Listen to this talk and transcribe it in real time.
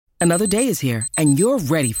Another day is here, and you're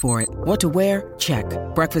ready for it. What to wear? Check.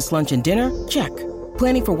 Breakfast, lunch, and dinner? Check.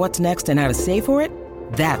 Planning for what's next and how to save for it?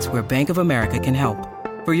 That's where Bank of America can help.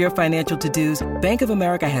 For your financial to-dos, Bank of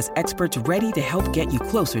America has experts ready to help get you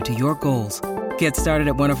closer to your goals. Get started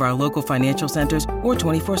at one of our local financial centers or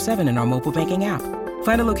 24/7 in our mobile banking app.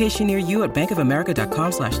 Find a location near you at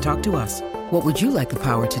bankofamerica.com/talktous. What would you like the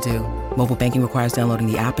power to do? Mobile banking requires downloading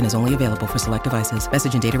the app and is only available for select devices.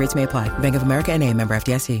 Message and data rates may apply. Bank of America N.A., member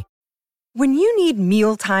FDIC. When you need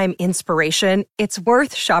mealtime inspiration, it's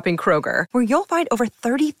worth shopping Kroger, where you'll find over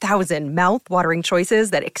 30,000 mouth-watering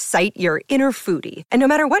choices that excite your inner foodie. And no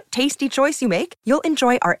matter what tasty choice you make, you'll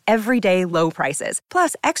enjoy our everyday low prices,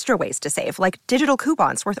 plus extra ways to save, like digital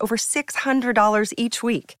coupons worth over $600 each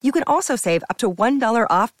week. You can also save up to $1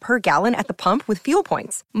 off per gallon at the pump with fuel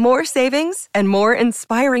points. More savings and more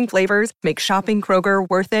inspiring flavors make shopping Kroger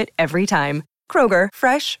worth it every time. Kroger,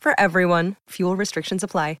 fresh for everyone. Fuel restrictions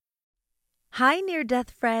apply. Hi,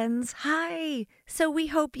 near-death friends. Hi. So we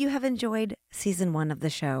hope you have enjoyed season 1 of the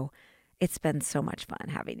show. It's been so much fun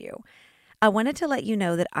having you. I wanted to let you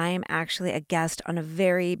know that I am actually a guest on a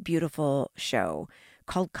very beautiful show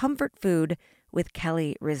called Comfort Food with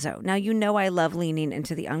Kelly Rizzo. Now, you know I love leaning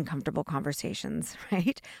into the uncomfortable conversations,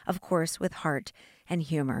 right? Of course, with heart and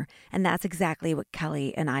humor. And that's exactly what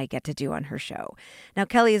Kelly and I get to do on her show. Now,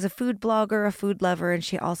 Kelly is a food blogger, a food lover, and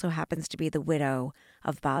she also happens to be the widow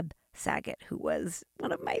of Bob Saget, who was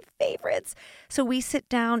one of my favorites. So we sit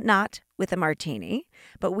down, not with a martini,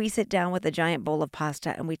 but we sit down with a giant bowl of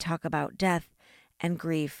pasta and we talk about death and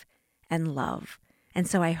grief and love. And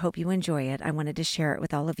so I hope you enjoy it. I wanted to share it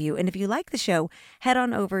with all of you. And if you like the show, head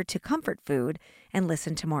on over to Comfort Food and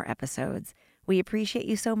listen to more episodes. We appreciate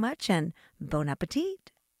you so much, and bon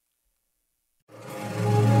appetit.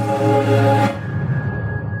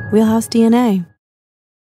 Wheelhouse DNA.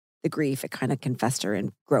 The grief, it kind of can fester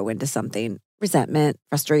and grow into something. Resentment,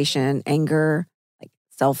 frustration, anger, like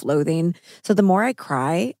self-loathing. So the more I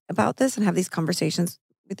cry about this and have these conversations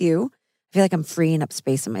with you, I feel like I'm freeing up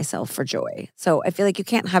space in myself for joy. So I feel like you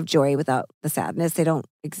can't have joy without the sadness. They don't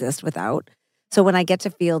exist without. So when I get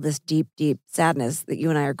to feel this deep, deep sadness that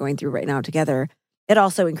you and I are going through right now together, it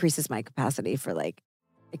also increases my capacity for like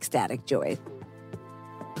ecstatic joy.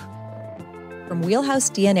 From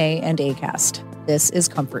Wheelhouse DNA and Acast, this is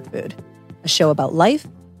Comfort Food, a show about life,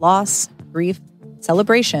 loss, grief,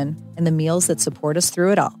 celebration, and the meals that support us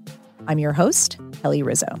through it all. I'm your host, Kelly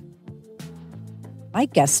Rizzo. My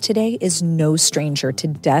guest today is no stranger to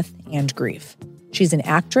death and grief. She's an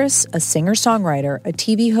actress, a singer-songwriter, a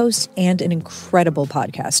TV host, and an incredible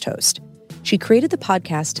podcast host. She created the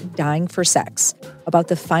podcast Dying for Sex, about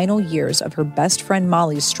the final years of her best friend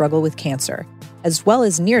Molly's struggle with cancer, as well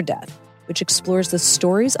as near death, which explores the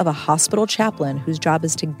stories of a hospital chaplain whose job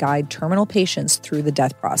is to guide terminal patients through the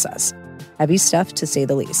death process. Heavy stuff, to say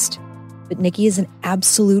the least. But Nikki is an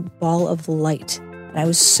absolute ball of light, and I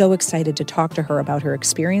was so excited to talk to her about her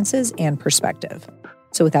experiences and perspective.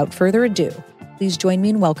 So without further ado, please join me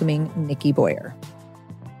in welcoming Nikki Boyer.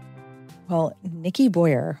 Well, Nikki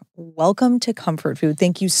Boyer, welcome to Comfort Food.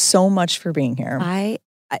 Thank you so much for being here.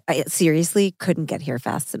 I seriously couldn't get here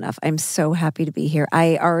fast enough. I'm so happy to be here.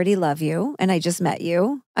 I already love you, and I just met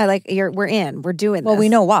you. We're doing this. Well, we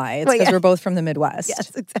know why. It's because we're both from the Midwest.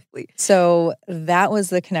 Yes, exactly. So that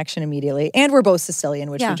was the connection immediately. And we're both Sicilian,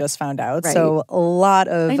 which we just found out. Right. So a lot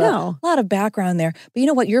of background there. But you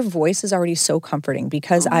know what? Your voice is already so comforting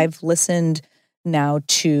because I've listened now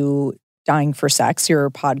to Dying for Sex, your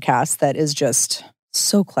podcast that is just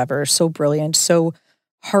so clever, so brilliant, so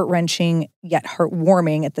heart-wrenching, yet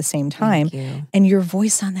heartwarming at the same time. Thank you. And your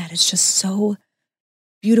voice on that is just so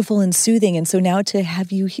beautiful and soothing. And so now to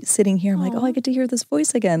have you sitting here, I'm like, I get to hear this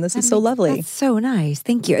voice again. This is so lovely. That's so nice.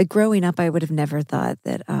 Thank you. Growing up, I would have never thought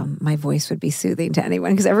that my voice would be soothing to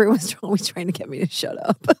anyone because everyone was always trying to get me to shut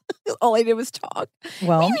up. All I did was talk.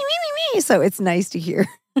 Well, me. So it's nice to hear.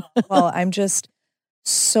 Well, I'm just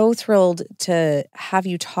so thrilled to have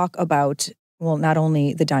you talk about, well, not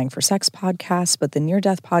only the Dying for Sex podcast, but the Near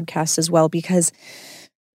Death podcast as well, because,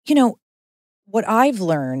 you know, what I've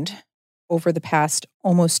learned over the past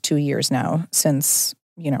almost 2 years now since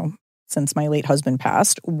my late husband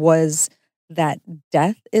passed was that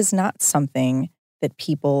death is not something that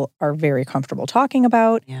people are very comfortable talking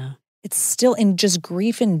about. Yeah. It's still, and just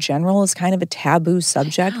grief in general is kind of a taboo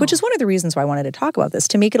subject, which is one of the reasons why I wanted to talk about this,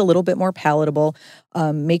 to make it a little bit more palatable,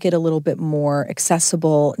 make it a little bit more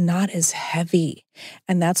accessible, not as heavy.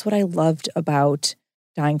 And that's what I loved about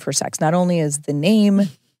Dying for Sex. Not only is the name,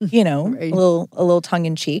 right. a little tongue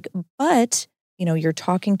in cheek, but, you're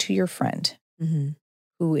talking to your friend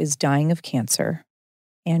who is dying of cancer,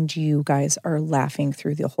 and you guys are laughing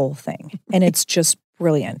through the whole thing. And it's just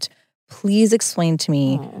brilliant. Please explain to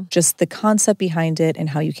me just the concept behind it and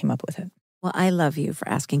how you came up with it. Well, I love you for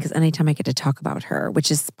asking, because anytime I get to talk about her, which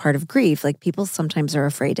is part of grief, like people sometimes are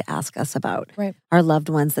afraid to ask us about our loved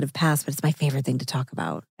ones that have passed, but it's my favorite thing to talk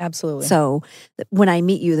about. Absolutely. So when I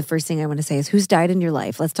meet you, the first thing I want to say is, who's died in your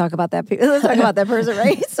life? Let's talk about that. Let's talk about that person,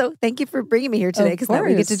 right? So thank you for bringing me here today, because now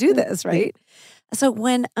we get to do this, right? So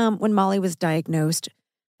when Molly was diagnosed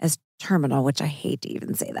as terminal, which I hate to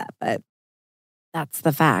even say that, but that's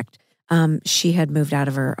the fact, she had moved out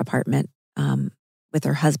of her apartment with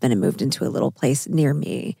her husband and moved into a little place near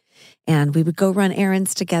me. And we would go run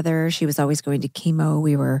errands together. She was always going to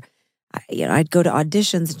chemo. I'd go to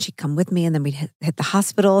auditions and she'd come with me, and then we'd hit the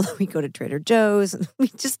hospital. We'd go to Trader Joe's and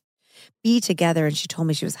we'd just be together. And she told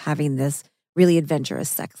me she was having this really adventurous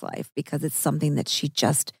sex life because it's something that she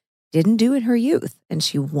just didn't do in her youth. And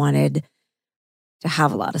she wanted to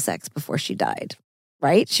have a lot of sex before she died,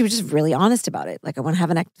 right? She was just really honest about it. Like, I want to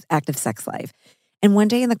have an active sex life. And one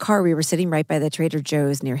day in the car, we were sitting right by the Trader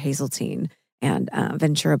Joe's near Hazeltine and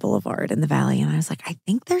Ventura Boulevard in the Valley. And I was like, I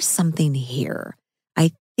think there's something here.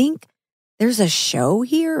 I think there's a show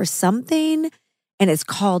here or something. And it's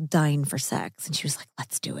called Dying for Sex. And she was like,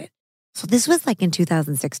 let's do it. So this was like in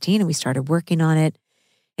 2016, and we started working on it.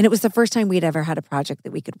 And it was the first time we'd ever had a project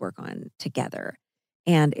that we could work on together.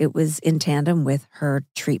 And it was in tandem with her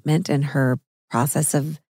treatment and her process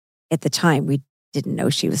of, at the time, we didn't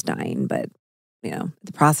know she was dying, but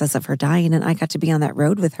the process of her dying. And I got to be on that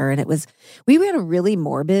road with her. And we had a really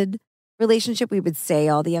morbid relationship. We would say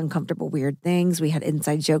all the uncomfortable, weird things. We had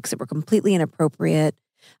inside jokes that were completely inappropriate.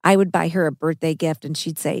 I would buy her a birthday gift and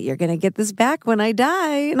she'd say, "You're going to get this back when I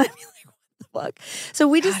die." And I'd be like, what the fuck? So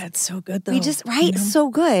we just, God, it's so good though. We just, right. So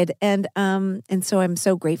good. And so I'm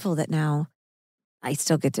so grateful that now I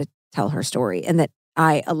still get to tell her story, and that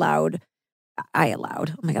I allowed, oh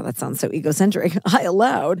my God, that sounds so egocentric.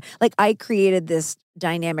 I created this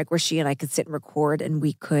dynamic where she and I could sit and record, and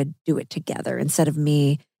we could do it together instead of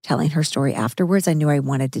me telling her story afterwards. I knew I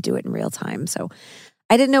wanted to do it in real time. So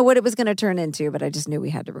I didn't know what it was going to turn into, but I just knew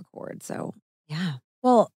we had to record. So yeah.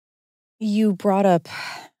 Well, you brought up,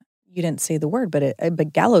 you didn't say the word,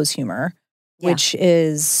 but gallows humor, which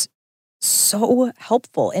is so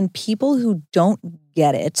helpful. And people who don't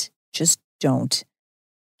get it just don't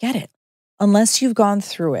get it. Unless you've gone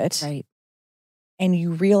through it, right, and you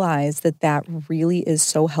realize that really is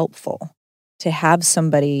so helpful to have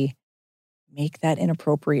somebody make that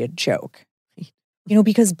inappropriate joke.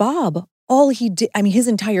 Because Bob, all he did, his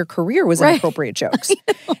entire career was inappropriate jokes.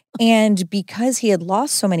 And because he had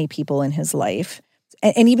lost so many people in his life,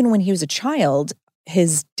 and even when he was a child,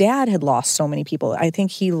 his dad had lost so many people. I think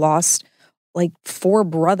he lost like 4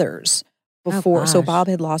 brothers before. So Bob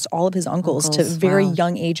had lost all of his uncles to very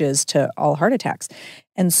young ages to all heart attacks.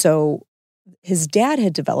 And so his dad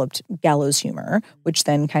had developed gallows humor, which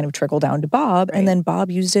then kind of trickled down to Bob. Right. And then Bob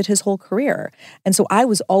used it his whole career. And so I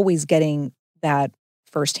was always getting that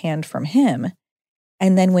firsthand from him.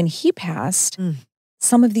 And then when he passed,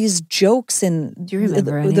 some of these jokes and do you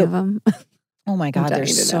remember any of them? Oh my God,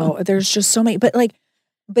 there's just so many.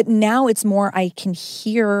 But now it's more, I can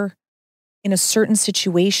hear in a certain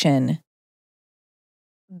situation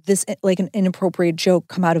this, like an inappropriate joke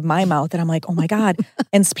come out of my mouth, and I'm like, oh my God.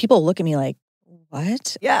 And people look at me like,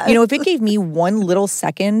 what? Yeah. If it gave me one little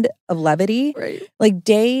second of levity,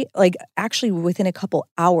 actually within a couple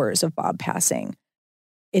hours of Bob passing,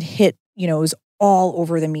 it hit, it was all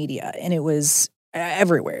over the media, and it was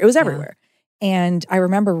everywhere. It was everywhere. And I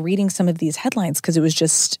remember reading some of these headlines because it was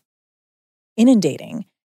just inundating.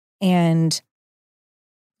 And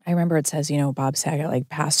I remember it says, Bob Saget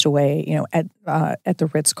passed away, at the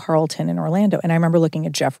Ritz-Carlton in Orlando. And I remember looking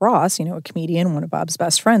at Jeff Ross, a comedian, one of Bob's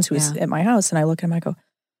best friends, who was at my house. And I look at him, I go,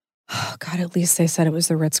 oh God, at least they said it was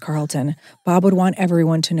the Ritz-Carlton. Bob would want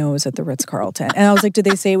everyone to know it was at the Ritz-Carlton. And I was like, did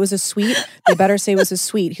they say it was a suite? They better say it was a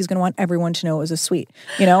suite. He's going to want everyone to know it was a suite,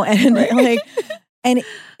 and and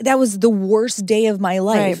that was the worst day of my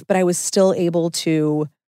life, but I was still able to,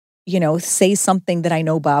 say something that I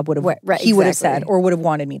know Bob would have, would have said or would have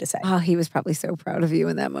wanted me to say. Oh, he was probably so proud of you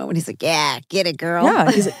in that moment. He's like, yeah, get it, girl.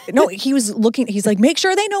 Yeah. He was looking, he's like, make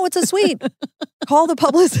sure they know it's a suite. Call the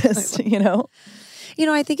publicist,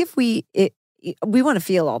 I think if we want to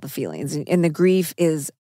feel all the feelings, and the grief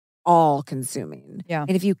is all consuming. Yeah.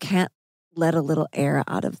 And if you can't let a little air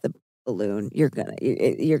out of the balloon, you're gonna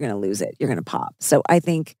lose it. You're gonna pop. So I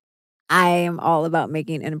think I am all about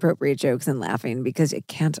making inappropriate jokes and laughing, because it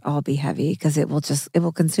can't all be heavy, because it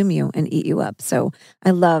will consume you and eat you up. So I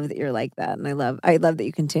love that you're like that, and I love that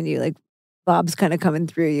you continue. Like, Bob's kind of coming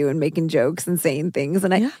through you and making jokes and saying things.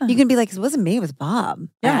 And you can be like, it wasn't me, it was Bob.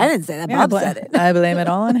 Yeah. I didn't say that. Bob said it. I blame it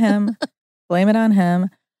all on him. Blame it on him.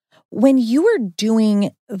 When you were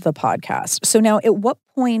doing the podcast, so now at what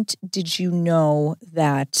point did you know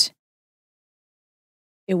that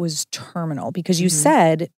it was terminal? Because you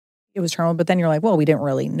said it was terminal, but then you're like, well, we didn't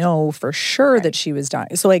really know for sure that she was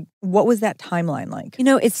dying. So like, what was that timeline like?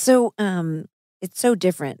 It's so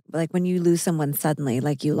different. Like when you lose someone suddenly,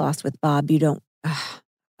 like you lost with Bob, you don't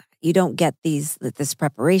get this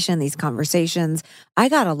preparation, these conversations. I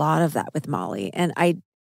got a lot of that with Molly. And I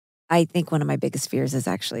think one of my biggest fears is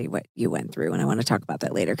actually what you went through. And I want to talk about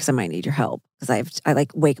that later because I might need your help. Because I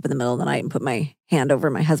like wake up in the middle of the night and put my hand over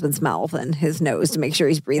my husband's mouth and his nose to make sure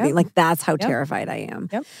he's breathing. Like that's how terrified I am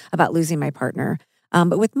about losing my partner.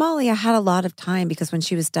 But with Molly, I had a lot of time because when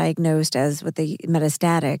she was diagnosed as with the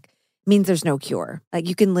metastatic, it means there's no cure. Like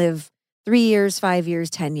you can live 3 years, 5 years,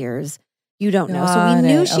 10 years. You don't know. So we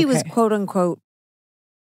knew she was quote unquote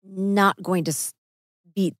not going to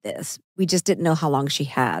beat this. We just didn't know how long she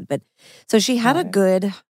had. But so she had a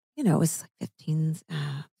good, it was like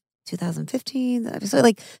 2015, so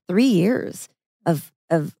like 3 years of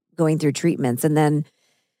going through treatments. And then,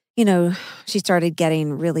 she started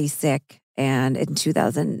getting really sick and in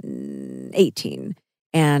 2018.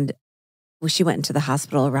 And she went into the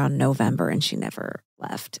hospital around November and she never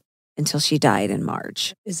left until she died in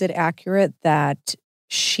March. Is it accurate that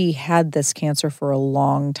she had this cancer for a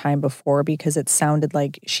long time before? Because it sounded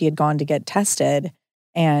like she had gone to get tested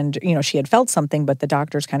and, she had felt something, but the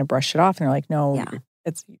doctors kind of brushed it off and they're like, no,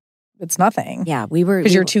 it's nothing. Yeah,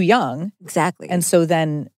 because you're too young. Exactly. And so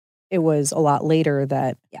then it was a lot later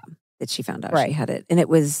that she found out she had it. And it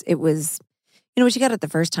was, when she got it the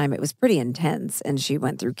first time, it was pretty intense. And she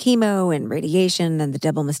went through chemo and radiation and the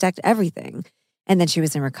double mastectomy, everything. And then she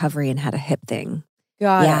was in recovery and had a hip thing.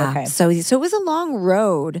 Got it. Okay. So it was a long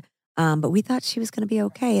road, but we thought she was going to be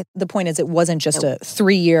okay. The point is, it wasn't just a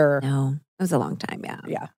 3-year. No, it was a long time. Yeah.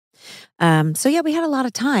 Yeah. So we had a lot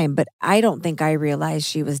of time, but I don't think I realized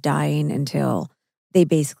she was dying until they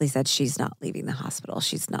basically said she's not leaving the hospital.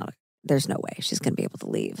 She's not. There's no way she's going to be able to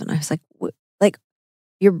leave. And I was like,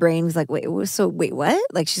 your brain was like, wait, what?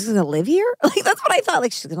 Like she's going to live here? Like that's what I thought.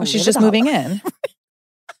 Like she's going to. She's just moving in.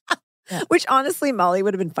 Yeah. Which honestly, Molly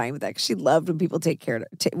would have been fine with that because she loved when people would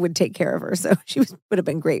take care of her. So she would have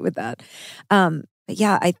been great with that. But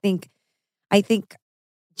yeah, I think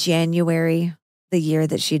January, the year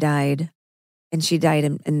that she died, and she died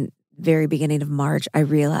in very beginning of March, I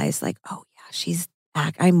realized like, oh yeah,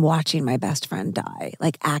 I'm watching my best friend die,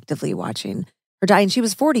 like actively watching her die. And she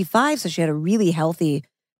was 45, so she had a really healthy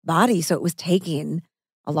body. So it was taking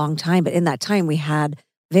a long time. But in that time, we had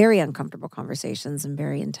very uncomfortable conversations and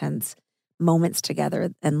very intense moments together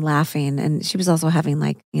and laughing. And she was also having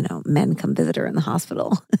men come visit her in the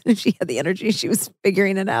hospital. She had the energy. She was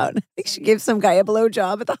figuring it out. I think she gave some guy a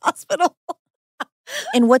blowjob at the hospital.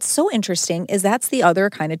 And what's so interesting is that's the other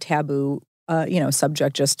kind of taboo,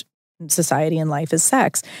 subject, just society and life is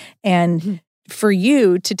sex. And for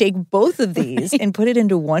you to take both of these and put it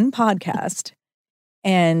into one podcast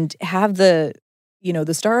and have the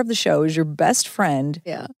star of the show is your best friend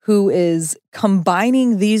who is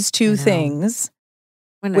combining these two things.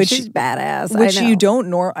 Which she's badass. Which you don't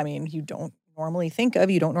normally think of,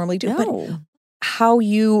 you don't normally do. No. But how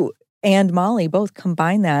you and Molly both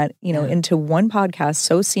combine that, into one podcast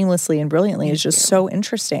so seamlessly and brilliantly is just so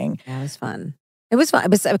interesting. Yeah, it was fun. It was fun. It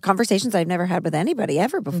was conversations I've never had with anybody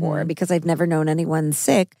ever before because I've never known anyone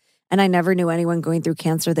sick. And I never knew anyone going through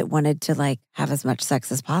cancer that wanted to have as much sex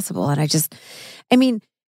as possible. And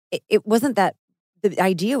it wasn't that the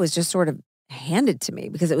idea was just sort of handed to me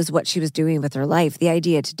because it was what she was doing with her life. The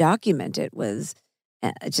idea to document it was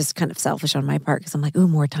just kind of selfish on my part because I'm like, ooh,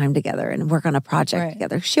 more time together and work on a project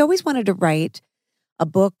together. She always wanted to write a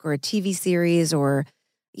book or a TV series or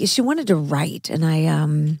she wanted to write.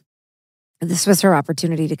 And this was her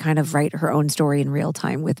opportunity to kind of write her own story in real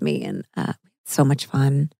time with me. And so much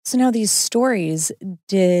fun. So now these stories,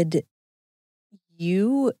 did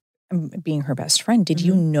you, being her best friend, did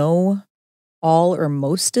you know all or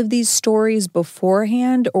most of these stories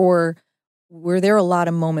beforehand? Or were there a lot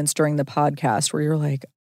of moments during the podcast where you're like,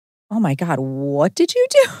 oh my God, what did you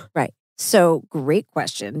do? Right. So great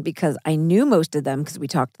question because I knew most of them because we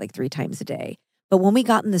talked 3 times a day. But when we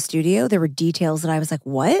got in the studio, there were details that I was like,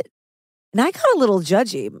 what? And I got a little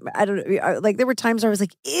judgy. I don't know. There were times where I was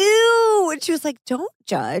like, ew. And she was like, don't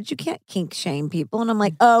judge. You can't kink shame people. And I'm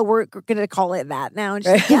like, oh, we're going to call it that now. And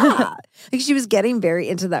she's like, yeah. She was getting very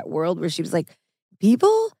into that world where she was like,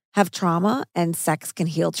 people have trauma and sex can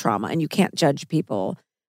heal trauma. And you can't judge people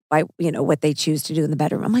by, what they choose to do in the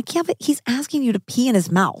bedroom. I'm like, yeah, but he's asking you to pee in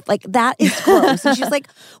his mouth. Like, that is gross. And she's like,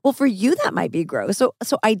 well, for you, that might be gross. So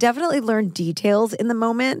I definitely learned details in the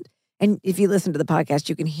moment. And if you listen to the podcast,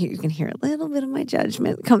 you can hear a little bit of my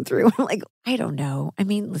judgment come through. I'm like, I don't know. I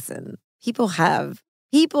mean, listen, people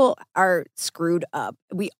are screwed up.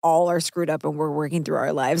 We all are screwed up and we're working through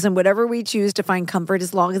our lives. And whatever we choose to find comfort,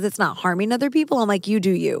 as long as it's not harming other people, I'm like, you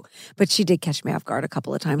do you. But she did catch me off guard a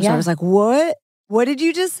couple of times. So I was like, what? What did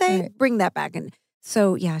you just say? Right. Bring that back. And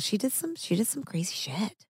so, yeah, she did some crazy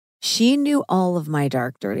shit. She knew all of my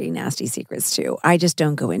dark, dirty, nasty secrets too. I just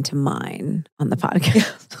don't go into mine on the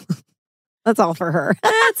podcast. That's all for her.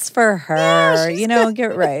 That's for her. Yeah,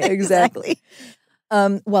 get right. Exactly.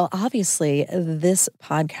 Well, obviously, this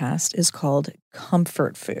podcast is called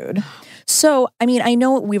Comfort Food. So, I mean, I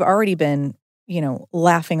know we've already been,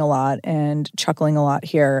 laughing a lot and chuckling a lot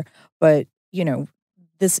here, but,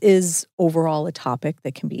 this is overall a topic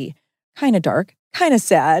that can be kind of dark, kind of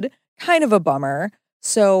sad, kind of a bummer.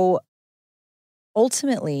 So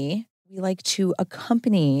ultimately, we like to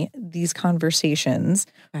accompany these conversations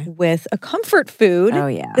with a comfort food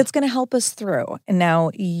that's going to help us through. And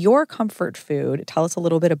now your comfort food, tell us a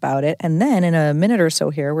little bit about it. And then in a minute or so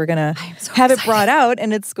here, we're going to have it brought out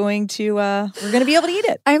and it's going to, we're going to be able to eat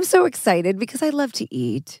it. I'm so excited because I love to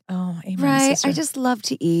eat. Oh, amen, right. sister. I just love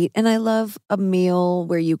to eat. And I love a meal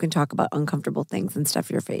where you can talk about uncomfortable things and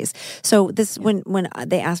stuff your face. So this, when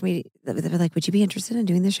they asked me, they were like, would you be interested in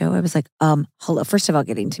doing the show? I was like, hello. First of all,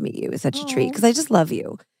 getting to meet you is such a treat because I just love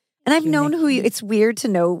you. And I've known who you, it's weird to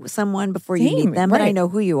know someone before you meet them, but I know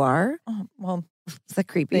who you are. Oh, well, is that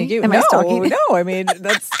creepy? Thank you. Am I stalking? No, I mean,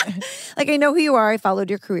 that's like, I know who you are. I followed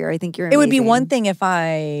your career. I think you're amazing. It would be one thing if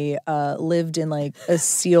I lived in like a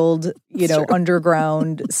sealed,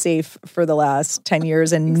 underground safe for the last 10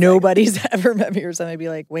 years and nobody's ever met me or something. I'd be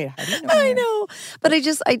like, wait, how do you know? I know. But I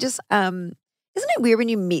just, isn't it weird when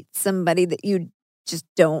you meet somebody that you just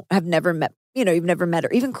have never met? You've never met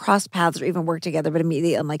her, even crossed paths or even worked together, but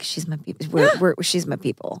immediately I'm like, she's my people. She's my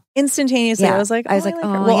people. Instantaneously, I was like, oh,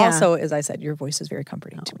 well, yeah. Also, as I said, your voice is very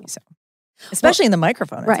comforting to me. So, especially in the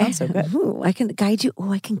microphone, it sounds so good. Ooh, I can guide you.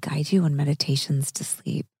 Oh, I can guide you on meditations to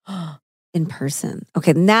sleep in person.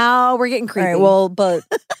 Okay, now we're getting creepy. All right, well, but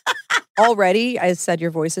already I said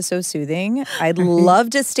your voice is so soothing. I'd love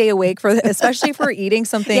to stay awake especially if we're eating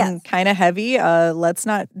something kind of heavy. Let's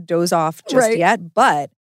not doze off just yet, but.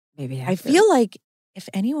 Maybe I feel like if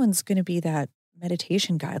anyone's going to be that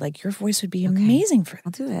meditation guy, like your voice would be amazing for that.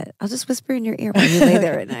 I'll do it. I'll just whisper in your ear while you lay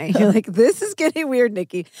there at night. You're like, this is getting weird,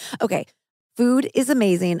 Nikki. Okay. Food is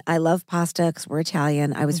amazing. I love pasta because we're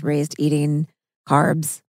Italian. I was raised eating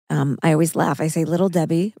carbs. I always laugh. I say Little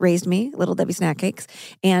Debbie raised me, Little Debbie snack cakes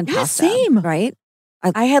and pasta. Same. Right?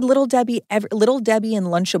 I had Little Debbie and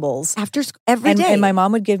Lunchables after every day. And my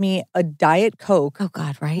mom would give me a Diet Coke. Oh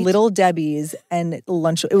God, right? Little Debbie's and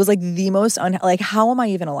lunch. It was like the most how am I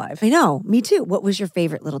even alive? I know, me too. What was your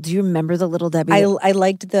favorite little? Do you remember the Little Debbie? I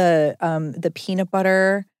liked the peanut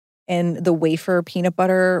butter and the wafer peanut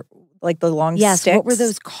butter, like the long sticks. What were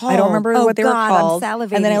those called? I don't remember what they were called. I'm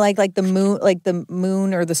salivating. And then I like the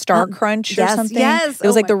moon or the Star Crunch or something. Yes, it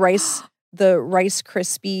was like the Rice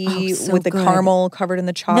Krispie with the caramel covered in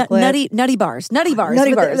the chocolate. Nutty bars.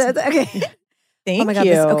 Okay. Thank oh my God,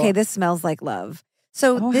 you. This smells like love.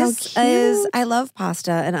 So this is, I love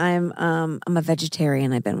pasta and I'm a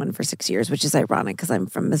vegetarian. I've been one for 6 years, which is ironic because I'm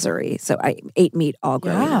from Missouri. So I ate meat all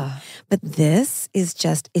growing up. But this is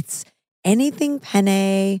it's anything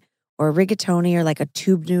penne or rigatoni or like a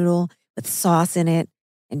tube noodle with sauce in it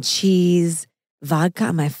and cheese. Vodka,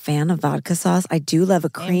 I'm a fan of vodka sauce. I do love a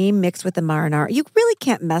cream mixed with the marinara. You really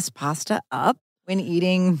can't mess pasta up when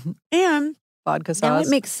eating and vodka sauce. Now it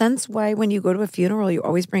makes sense why when you go to a funeral, you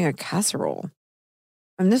always bring a casserole.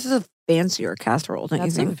 And this is a fancier casserole, don't you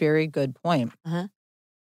think? That's a very good point. Oh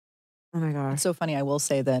my gosh. It's so funny. I will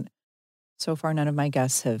say that so far none of my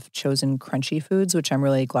guests have chosen crunchy foods, which I'm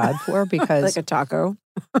really glad for because... like a taco.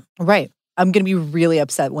 Right. I'm going to be really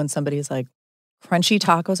upset when somebody's like, crunchy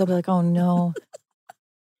tacos, I'll be like, oh no.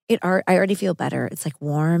 I already feel better. It's like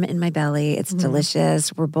warm in my belly. It's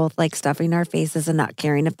delicious. We're both like stuffing our faces and not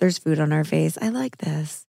caring if there's food on our face. I like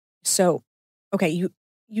this. So, okay, you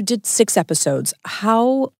did 6 episodes.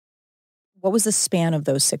 What was the span of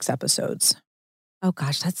those 6 episodes? Oh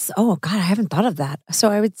gosh, God, I haven't thought of that.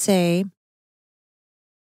 So I would say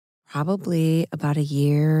probably about a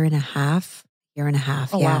year and a half.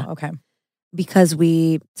 Oh, yeah. Wow, okay. Because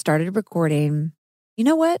we started recording. You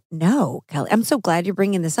know what? No, Kelly. I'm so glad you're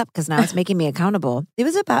bringing this up because now it's making me accountable. It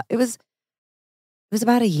was about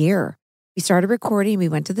a year. We started recording. We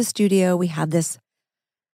went to the studio. We had this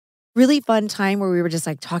really fun time where we were just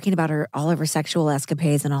like talking about all of her sexual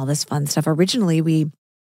escapades and all this fun stuff. Originally, we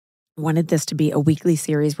wanted this to be a weekly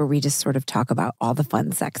series where we just sort of talk about all the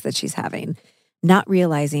fun sex that she's having, not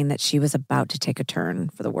realizing that she was about to take a turn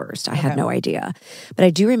for the worst. I had no idea. But I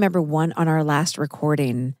do remember one on our last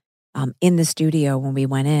recording in the studio when we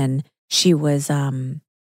went in, she was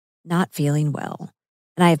not feeling well.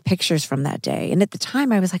 And I have pictures from that day. And at the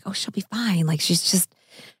time I was like, oh, she'll be fine. Like she's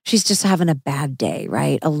just having a bad day,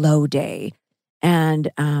 right? A low day. And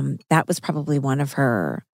that was probably one of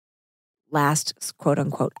her last quote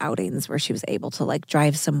unquote outings where she was able to like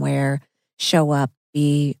drive somewhere, show up,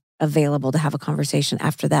 be available to have a conversation.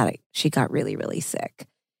 After that, she got really, really sick.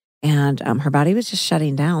 And her body was just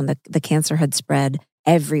shutting down. The cancer had spread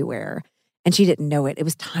everywhere and she didn't know it. It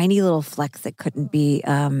was tiny little flecks that couldn't be,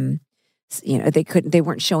 they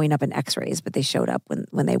weren't showing up in x-rays, but they showed up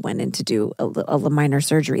when they went in to do a minor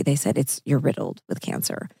surgery. They said, you're riddled with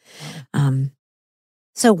cancer. Wow.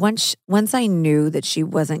 So once I knew that she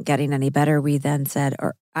wasn't getting any better, we then said,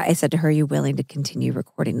 or I said to her, are you willing to continue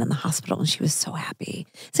recording in the hospital? And she was so happy.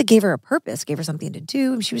 So it gave her a purpose, gave her something to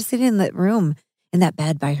do. And she was sitting in that room, in that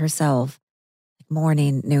bed by herself,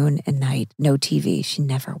 morning, noon, and night, no TV. She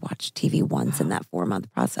never watched TV once in that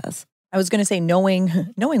 4-month process. I was going to say, knowing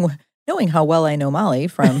how well I know Molly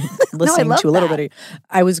from listening to a little bit,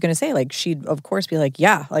 I was going to say, like, she'd of course be like,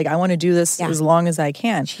 yeah, like I want to do this as long as I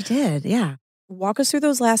can. She did, yeah. Walk us through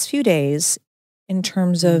those last few days in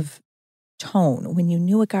terms of tone. When you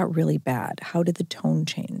knew it got really bad, how did the tone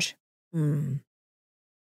change?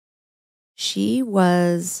 She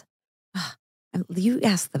was, you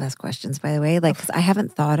asked the best questions, by the way, like, because I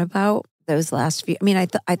haven't thought about those last few, I mean,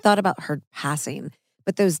 I thought about her passing,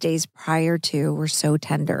 but those days prior to were so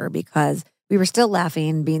tender because we were still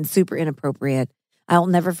laughing, being super inappropriate. I'll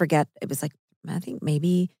never forget, it was like, I think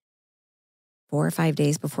maybe 4 or 5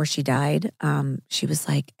 days before she died, she was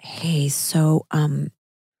like, hey, so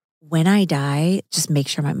when I die, just make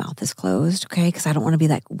sure my mouth is closed, okay? Because I don't want to be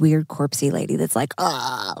that weird corpsey lady that's like,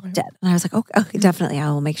 oh, dead. And I was like, okay, definitely, I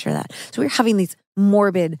will make sure that. So we were having these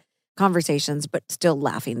morbid conversations, but still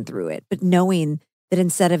laughing through it, but knowing that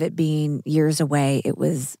instead of it being years away, it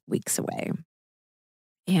was weeks away.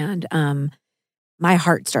 And my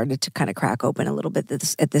heart started to kind of crack open a little bit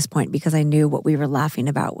at this point because I knew what we were laughing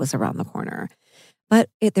about was around the corner. But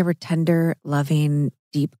there were tender, loving,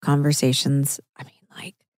 deep conversations. I mean,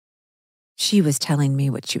 like, she was telling me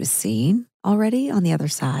what she was seeing already on the other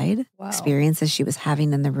side, experiences she was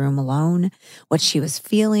having in the room alone, what she was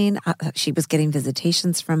feeling. She was getting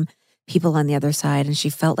visitations from people on the other side, and she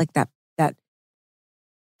felt like that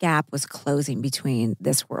gap was closing between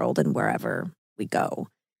this world and wherever we go.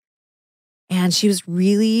 And she was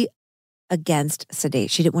really against sedate.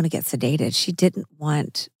 She didn't want to get sedated. She didn't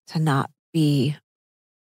want to not be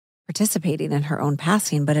participating in her own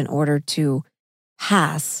passing, but in order to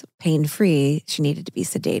pass pain-free, she needed to be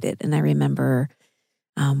sedated. And I remember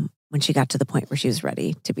when she got to the point where she was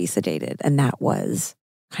ready to be sedated. And that was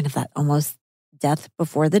kind of that almost death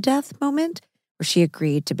before the death moment where she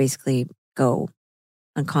agreed to basically go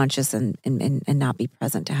unconscious and not be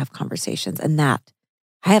present to have conversations. And that,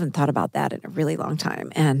 I haven't thought about that in a really long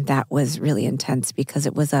time. And that was really intense because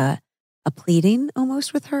it was a pleading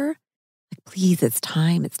almost with her. Like, please, it's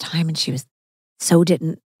time. And she was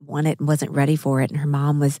didn't want it and wasn't ready for it. And her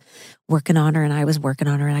mom was working on her and I was working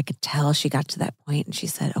on her. And I could tell she got to that point and she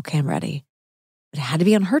said, okay, I'm ready. But it had to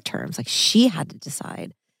be on her terms. Like, she had to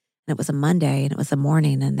decide. And it was a Monday and it was a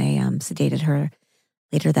morning and they sedated her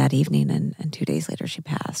later that evening. And 2 days later she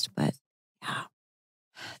passed. But yeah.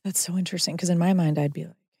 That's so interesting. Because in my mind, I'd be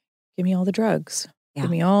like, give me all the drugs. Yeah.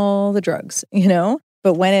 Give me all the drugs, you know?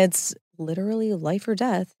 But when it's literally life or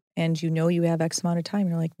death and you know you have X amount of time,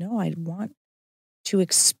 you're like, no, I want to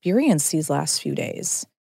experience these last few days,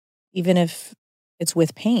 even if it's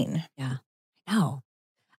with pain. Yeah, I know.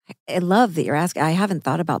 I love that you're asking. I haven't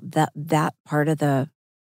thought about that part of the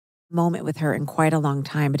moment with her in quite a long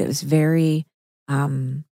time, but it was very,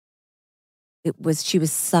 she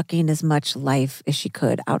was sucking as much life as she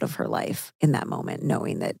could out of her life in that moment,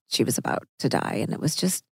 knowing that she was about to die. And it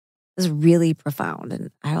was really profound.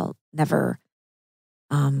 And I'll never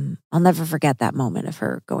forget that moment of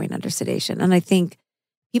her going under sedation. And I think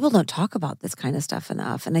people don't talk about this kind of stuff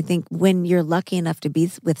enough. And I think when you're lucky enough to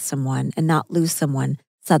be with someone and not lose someone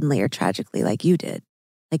suddenly or tragically like you did,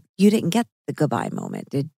 like you didn't get the goodbye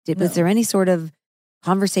moment. Was there any sort of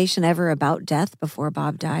conversation ever about death before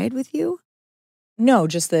Bob died with you? No,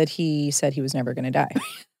 just that he said he was never going to die.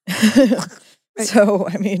 Right. So,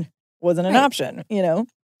 I mean, wasn't an option, you know?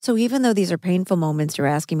 So even though these are painful moments you're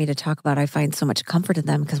asking me to talk about, I find so much comfort in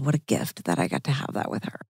them because what a gift that I got to have that with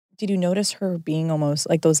her. did you notice her being almost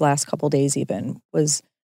like those last couple days even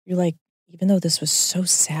you're like, even though this was so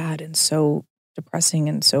sad and so depressing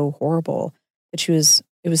and so horrible, that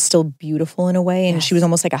it was still beautiful in a way. And she was Yes.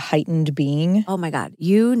 almost like a heightened being. Oh my God.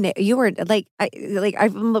 You were like,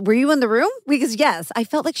 were you in the room? Because yes, I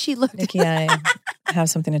felt like she looked. Nikki, I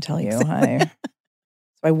have something to tell you. I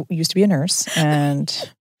used to be a nurse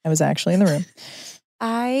and I was actually in the room.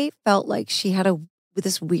 I felt like she had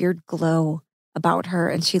this weird glow about her,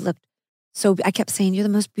 and she looked so. I kept saying, "You're the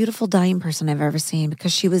most beautiful dying person I've ever seen,"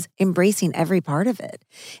 because she was embracing every part of it,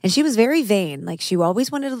 and she was very vain. Like she always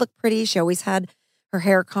wanted to look pretty. She always had her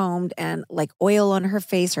hair combed and like oil on her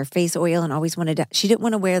face oil, and always wanted to. She didn't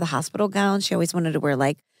want to wear the hospital gown. She always wanted to wear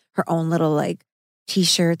like her own little like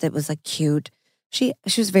t-shirt that was like cute. She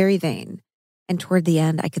was very vain. And toward the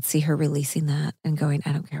end, I could see her releasing that and going,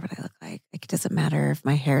 I don't care what I look like. It doesn't matter if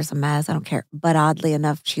my hair's a mess. I don't care. But oddly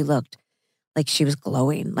enough, she looked like she was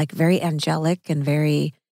glowing, like very angelic and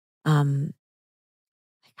very, I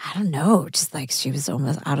don't know, just like she was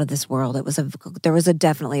almost out of this world. There was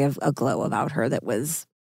definitely a glow about her that was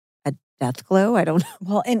a death glow. I don't know.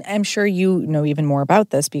 Well, and I'm sure you know even more about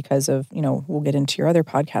this because of, we'll get into your other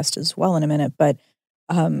podcast as well in a minute. But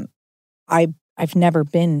I've never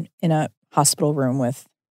been in a hospital room with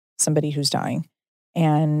somebody who's dying.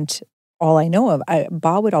 And all I know of,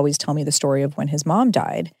 Bob would always tell me the story of when his mom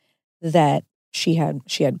died, that she had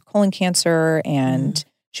colon cancer and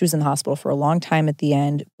she was in the hospital for a long time at the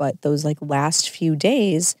end. But those like last few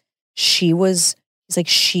days, she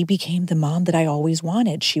became the mom that I always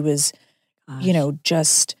wanted. She was,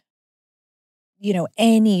 just,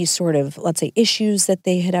 any sort of, let's say, issues that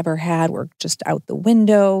they had ever had were just out the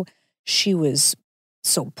window. She was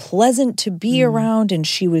so pleasant to be around. And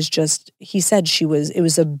she was just, he said it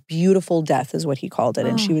was a beautiful death is what he called it.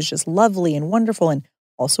 And she was just lovely and wonderful and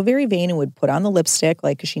also very vain and would put on the lipstick.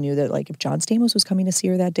 Like, 'cause she knew that like if John Stamos was coming to see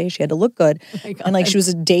her that day, she had to look good. Oh and like she was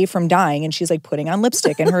a day from dying and she's like putting on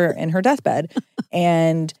lipstick in her deathbed.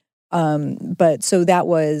 And, but so that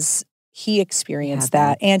was, he experienced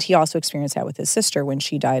that. And he also experienced that with his sister when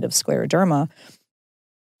she died of scleroderma.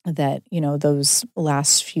 That, those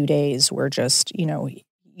last few days were just,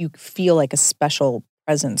 you feel like a special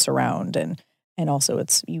presence around and also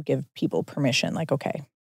you give people permission, like, okay,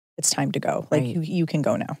 it's time to go. Like you can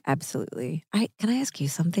go now. Absolutely. Can I ask you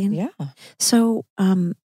something? Yeah. So,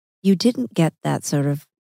 you didn't get that sort of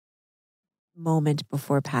moment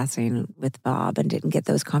before passing with Bob and didn't get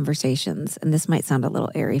those conversations. And this might sound a little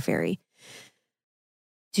airy-fairy.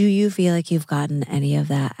 Do you feel like you've gotten any of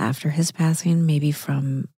that after his passing, maybe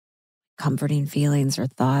from comforting feelings or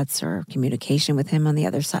thoughts or communication with him on the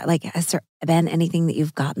other side? Like, has there been anything that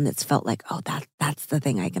you've gotten that's felt like, oh, that's the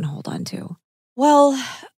thing I can hold on to? Well,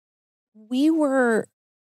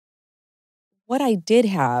 what I did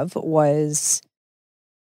have was,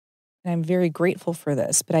 and I'm very grateful for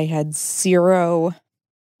this, but I had zero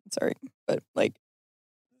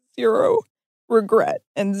regret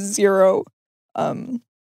and zero,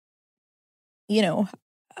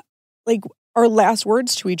 like our last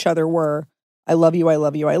words to each other were, I love you, I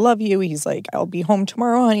love you, I love you. He's like, I'll be home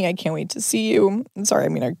tomorrow, honey. I can't wait to see you. I'm sorry. I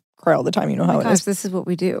mean, I cry all the time. You know how it is. This is what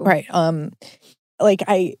we do. Right. Like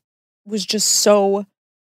I was just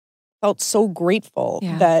felt so grateful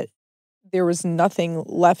that there was nothing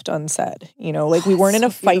left unsaid. Like we weren't in a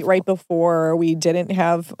fight right before. We didn't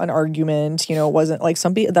have an argument. It wasn't like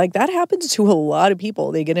somebody like that happens to a lot of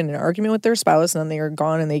people. They get in an argument with their spouse and then they are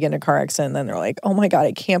gone and they get in a car accident. And then they're like, oh my God,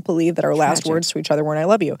 I can't believe that our last words to each other weren't I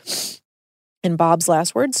love you. And Bob's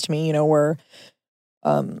last words to me, were,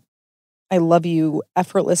 I love you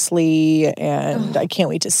effortlessly and I can't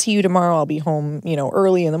wait to see you tomorrow. I'll be home,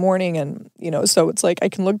 early in the morning. And, so it's like I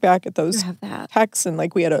can look back at those texts and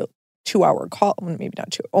like we had a 2-hour call, maybe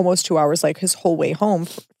not almost 2 hours, like his whole way home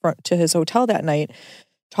to his hotel that night,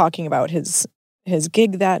 talking about his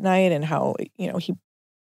gig that night and how, he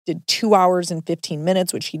did 2 hours and 15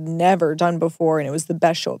 minutes, which he'd never done before. And it was the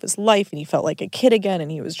best show of his life. And he felt like a kid again. And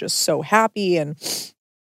he was just so happy. And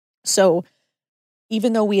so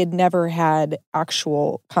even though we had never had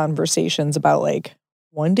actual conversations about like,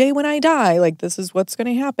 one day when I die, like, this is what's going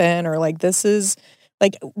to happen. Or like, this is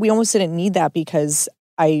like, we almost didn't need that because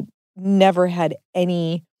I never had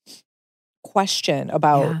any question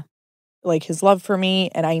about like his love for me.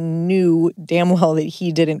 And I knew damn well that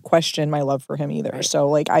he didn't question my love for him either. Right. So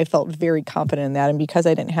like, I felt very confident in that. And because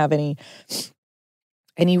I didn't have any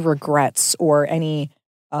regrets or any,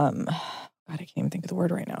 God, I can't even think of the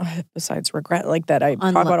word right now besides regret, like that I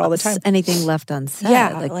talk about all the time. Anything left unsaid.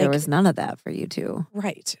 Yeah. Like there was none of that for you too.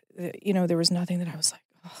 Right. There was nothing that I was like,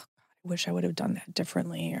 oh God, I wish I would have done that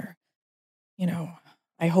differently or,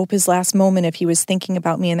 I hope his last moment, if he was thinking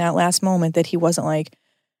about me in that last moment, that he wasn't like,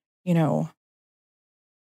 you know,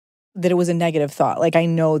 that it was a negative thought. Like, I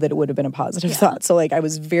know that it would have been a positive thought. So, like, I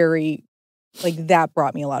was very, like, that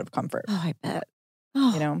brought me a lot of comfort. Oh, I bet.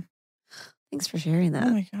 Oh, you know? Thanks for sharing that.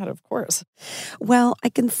 Oh my God, of course. Well, I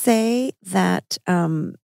can say that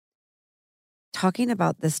talking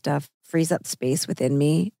about this stuff frees up space within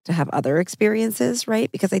me to have other experiences,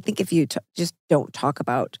 right? Because I think if you just don't talk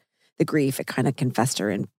about the grief, it kind of can fester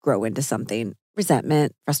and grow into something,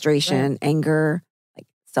 resentment, frustration, anger, like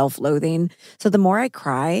self-loathing. So the more I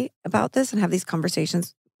cry about this and have these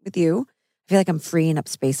conversations with you, I feel like I'm freeing up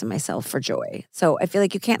space in myself for joy. So I feel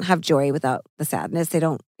like you can't have joy without the sadness. They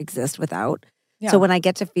don't exist without. Yeah. So when I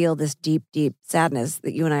get to feel this deep, deep sadness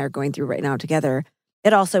that you and I are going through right now together,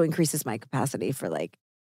 it also increases my capacity for like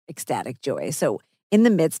ecstatic joy. So in the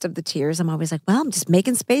midst of the tears, I'm always like, well, I'm just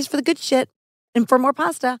making space for the good shit and for more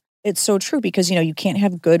pasta. It's so true because, you know, you can't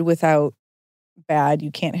have good without bad.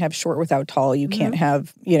 You can't have short without tall. You can't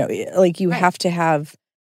have, you know, like you have to have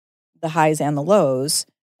the highs and the lows.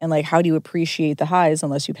 And like, how do you appreciate the highs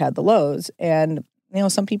unless you've had the lows? And, you know,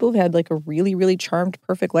 some people have had like a really, really charmed,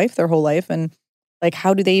 perfect life their whole life. And like,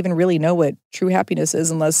 how do they even really know what true happiness is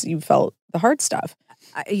unless you felt the hard stuff?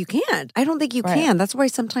 You can't. I don't think you can. That's why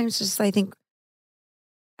sometimes just I think,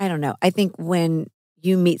 I don't know. I think when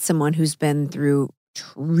you meet someone who's been through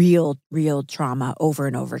real trauma over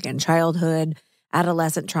and over again, childhood,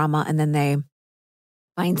 adolescent trauma, and then they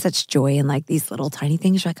find such joy in like these little tiny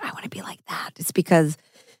things, you're like, I want to be like that. It's because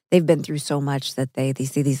they've been through so much that they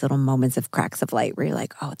see these little moments of cracks of light where you're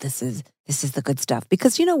like, oh, this is the good stuff.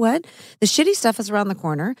 Because you know what? The shitty stuff is around the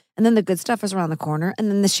corner, and then the good stuff is around the corner, and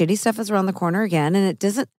then the shitty stuff is around the corner again. And it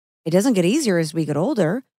doesn't get easier as we get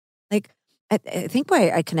older. Like, I think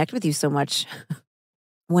why I connect with you so much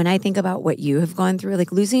when I think about what you have gone through, like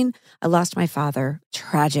I lost my father,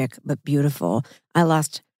 tragic, but beautiful.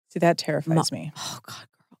 See, that terrifies me. Oh God,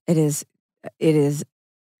 girl. It is.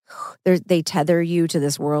 They tether you to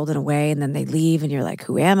this world in a way, and then they leave, and you're like,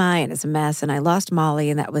 "Who am I?" And it's a mess. And I lost Molly,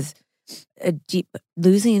 and that was a deep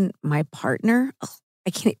losing my partner. Oh, I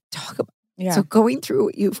can't even talk about. Yeah. So going through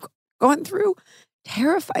what you've gone through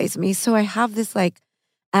terrifies me. So I have this like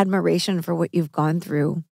admiration for what you've gone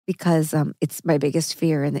through because it's my biggest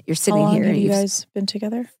fear, and that you're sitting here. How long here. Have you guys been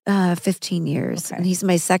together? 15 years, and he's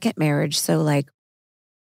my second marriage. So like,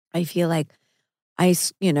 I feel like I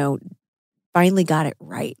finally got it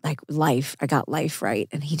right. Like I got life right.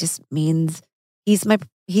 And he just means he's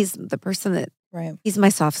the person that, he's my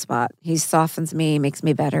soft spot. He softens me, makes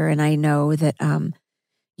me better. And I know that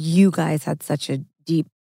you guys had such a deep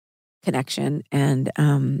connection, and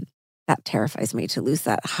that terrifies me to lose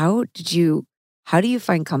that. How do you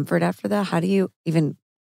find comfort after that? How do you even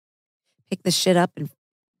pick the shit up and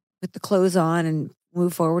put the clothes on and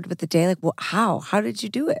move forward with the day? Like, how did you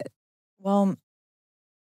do it? Well,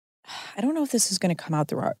 I don't know if this is going to come out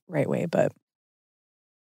the right way, but,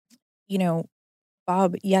 you know,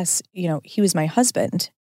 Bob, yes, you know, he was my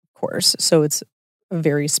husband, of course. So it's a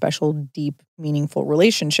very special, deep, meaningful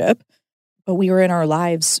relationship. But we were in our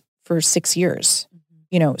lives for 6 years,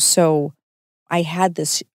 you know, so I had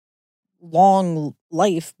this long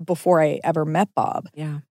life before I ever met Bob.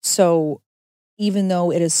 Yeah. So even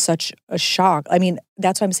though it is such a shock, I mean,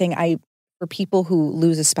 that's what I'm saying. For people who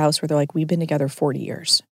lose a spouse where they're like, we've been together 40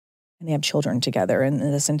 years. And they have children together and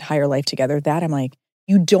this entire life together, that I'm like,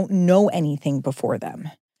 you don't know anything before them.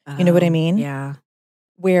 You know what I mean? Yeah.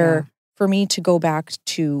 Where for me to go back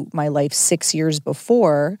to my life 6 years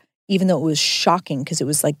before, even though it was shocking because it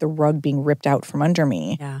was like the rug being ripped out from under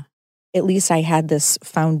me, at least I had this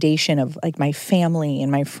foundation of like my family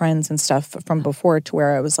and my friends and stuff from before, to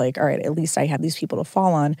where I was like, all right, at least I have these people to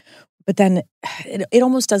fall on. But then it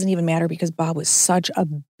almost doesn't even matter because Bob was such a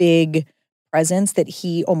big presence that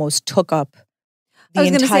he almost took up the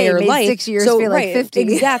entire life. 6 years feel like 50.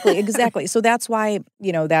 Exactly. So that's why,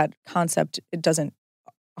 you know, that concept, it doesn't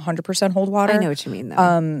 100% hold water. I know what you mean,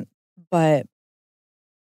 though. But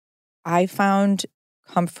I found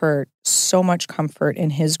so much comfort in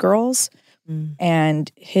his girls,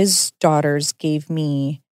 and his daughters gave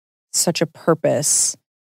me such a purpose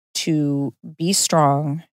to be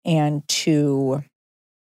strong and to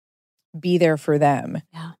be there for them.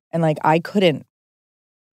 Yeah. And like, I couldn't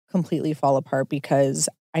completely fall apart because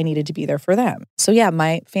I needed to be there for them. So yeah,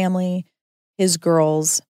 my family, his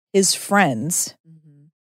girls, his friends,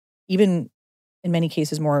 even in many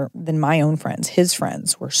cases more than my own friends, his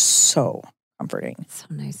friends were so comforting. It's so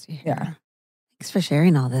nice to hear. Yeah. Thanks for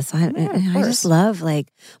sharing all this. I just love Wouldn't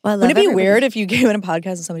it be weird if you gave in a podcast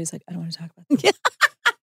and somebody's like, I don't want to talk about this?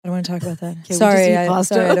 I don't want to talk about that. Can we Sorry, just eat I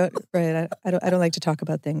pasta? don't. Right, I don't like to talk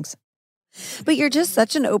about things. But you're just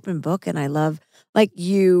such an open book, and I love like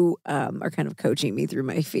you are kind of coaching me through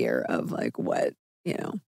my fear of like what you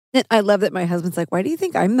know. And I love that my husband's like, "Why do you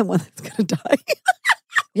think I'm the one that's going to die?"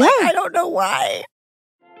 Yeah, Like, I don't know why.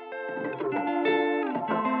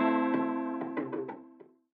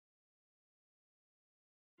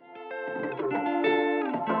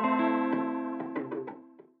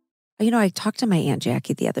 You know, I talked to my Aunt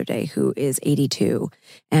Jackie the other day, who is 82,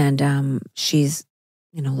 and she's,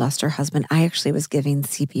 lost her husband. I actually was giving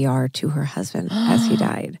CPR to her husband as he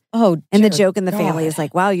died. Oh, And the dear joke in the family God. is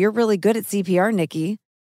like, wow, you're really good at CPR, Nikki.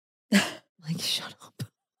 Like, shut up.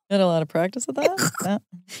 Had a lot of practice with that.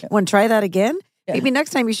 Want to try that again? Yeah. Maybe next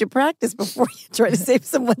time you should practice before you try to save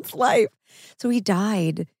someone's life. So he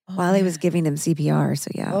died while I was giving him CPR. So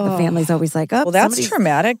yeah, the family's always like, oh, well, that's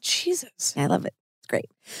traumatic. Jesus. I love it. It's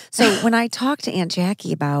great. So when I talked to Aunt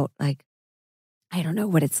Jackie about like, I don't know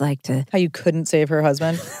what it's like to. How you couldn't save her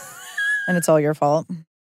husband and it's all your fault.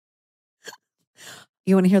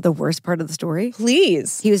 You want to hear the worst part of the story?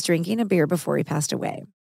 Please. He was drinking a beer before he passed away.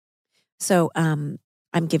 So I'm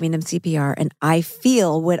giving him CPR and I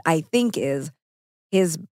feel what I think is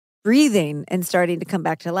his breathing and starting to come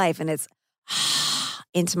back to life. And it's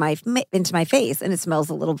into my face and it smells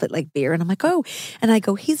a little bit like beer. And I'm like, oh, and I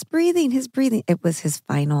go, he's breathing. It was his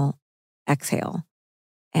final exhale.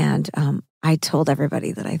 And I told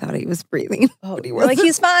everybody that I thought he was breathing. Oh, but he you're like,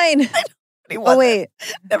 he's fine. Oh, wait.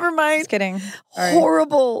 Never mind. Just kidding.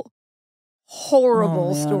 Horrible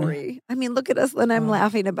Oh, man. story. I mean, look at us and I'm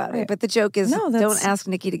laughing about it. But the joke is, don't ask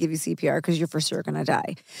Nikki to give you CPR because you're for sure going to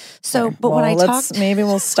die. So, Okay. but when I talked, maybe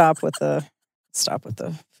we'll stop with the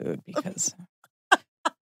food because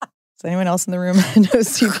does anyone else in the room know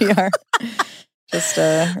CPR? Just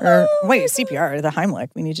or wait, CPR, the Heimlich.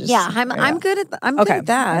 We need to. I'm good at good at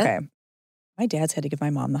that. Okay. My dad's had to give my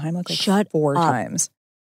mom the Heimlich like Shut 4 up. times.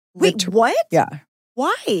 Wait, what? Yeah.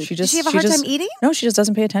 Why? Does she have a hard time eating? No, she just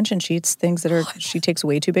doesn't pay attention. She eats things that are, she takes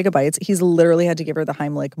way too big of bites. He's literally had to give her the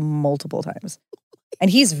Heimlich multiple times. And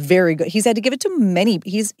he's very good. He's had to give it to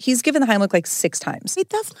he's given the Heimlich like 6 times. Wait,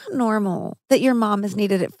 that's not normal that your mom has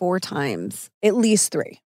needed it 4 times. At least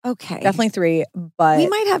 3. Okay. Definitely 3, but. We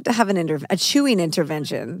might have to have a chewing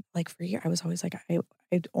intervention. Like for a year, I was always like, I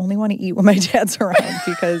only want to eat when my dad's around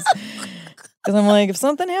because I'm like, if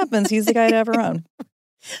something happens, he's the guy to have around.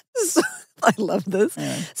 I love this.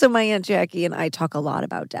 Yeah. So my Aunt Jackie and I talk a lot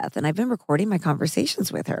about death, and I've been recording my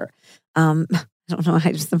conversations with her. I don't know.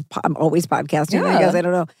 I'm always podcasting. I guess I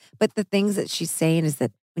don't know. But the things that she's saying is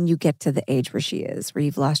that when you get to the age where she is, where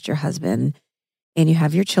you've lost your husband and you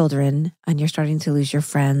have your children and you're starting to lose your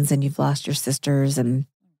friends and you've lost your sisters and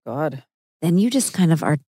God, then you just kind of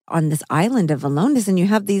are on this island of aloneness and you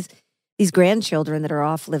have these grandchildren that are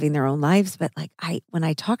off living their own lives. But like when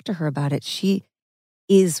I talk to her about it, she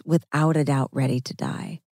is without a doubt ready to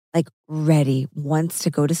die. Like ready, wants to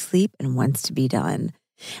go to sleep and wants to be done.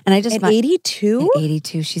 And I just at 82? At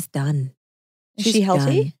 82, she's done. Is she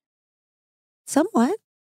healthy? Done. Somewhat.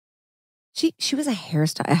 She was a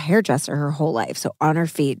hairdresser her whole life. So on her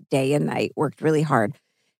feet, day and night, worked really hard.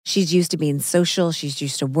 She's used to being social. She's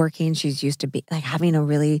used to working. She's used to be like having a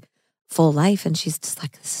really full life. And she's just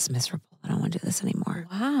like, this is miserable. I don't want to do this anymore.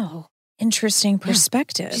 Wow. Interesting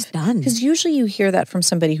perspective. Yeah, she's done. Because usually you hear that from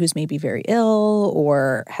somebody who's maybe very ill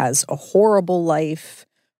or has a horrible life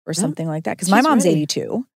or something like that. Because my mom's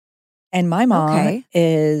 82 and my mom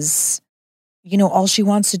is, all she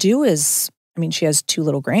wants to do is, she has 2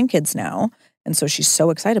 little grandkids now. And so she's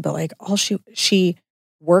so excited, but like she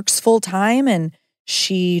works full time and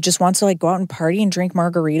she just wants to like go out and party and drink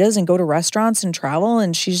margaritas and go to restaurants and travel.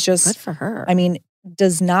 And she's just, good for her.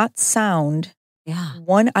 Does not sound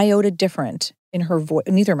one iota different in her voice.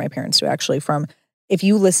 Neither of my parents do actually. From if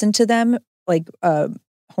you listen to them, like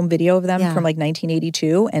home video of them from like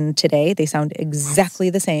 1982 and today, they sound exactly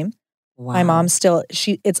the same. Wow. My mom still,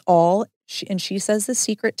 she says the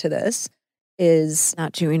secret to this is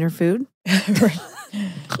not chewing her food.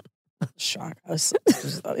 Shock us.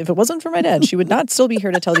 If it wasn't for my dad, she would not still be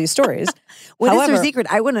here to tell these stories. What is her secret?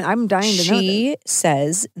 I'm dying to know. She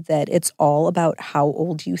says that it's all about how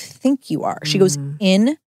old you think you are. She goes,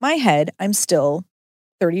 in my head, I'm still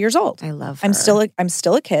 30 years old. I love her. I'm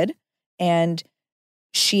still a kid. And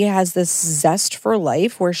she has this zest for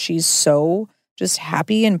life where she's so just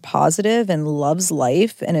happy and positive and loves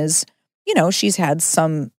life and is, she's had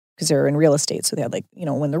some, because they're in real estate. So they had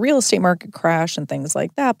when the real estate market crashed and things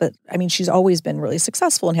like that. But she's always been really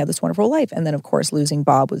successful and had this wonderful life. And then of course, losing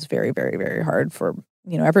Bob was very, very, very hard for,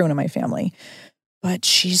 everyone in my family. But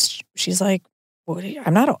she's like, Well,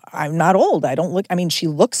 I'm not old. I don't look, I mean, she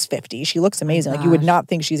looks 50. She looks amazing. Like you would not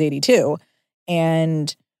think she's 82.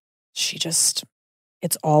 And she just,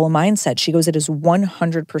 it's all a mindset. She goes, it is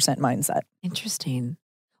 100% mindset. Interesting.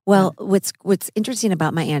 Well, what's interesting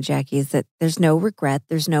about my Aunt Jackie is that there's no regret.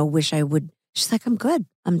 There's no wish I would. She's like, I'm good.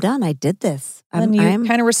 I'm done. I did this. And you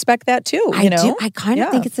kind of respect that too, I you know? do. I kind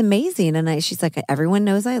of think it's amazing. And she's like, everyone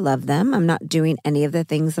knows I love them. I'm not doing any of the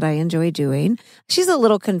things that I enjoy doing. She's a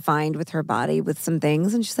little confined with her body with some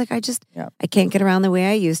things. And she's like, I can't get around the way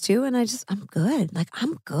I used to. And I'm good. Like,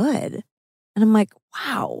 I'm good. And I'm like,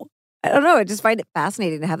 wow. I don't know. I just find it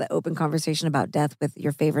fascinating to have that open conversation about death with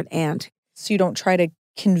your favorite aunt. So you don't try to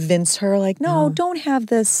convince her like, no, don't have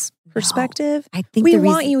this perspective. I think we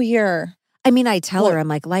want you here. I mean, I tell her, I'm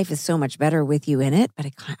like, life is so much better with you in it. But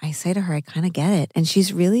I say to her, I kind of get it. And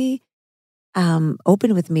she's really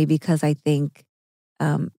open with me because I think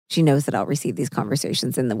she knows that I'll receive these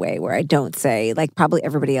conversations in the way where I don't say, like probably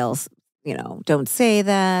everybody else, you know, don't say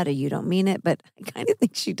that or you don't mean it. But I kind of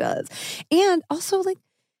think she does. And also like,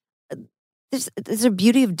 there's a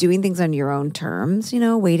beauty of doing things on your own terms, you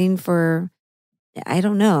know, waiting for, I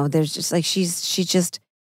don't know. There's just like,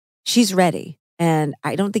 she's ready. And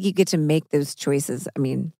I don't think you get to make those choices. I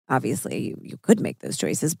mean, obviously you could make those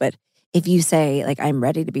choices, but if you say like, I'm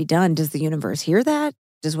ready to be done, does the universe hear that?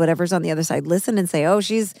 Does whatever's on the other side listen and say, oh,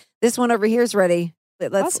 this one over here is ready?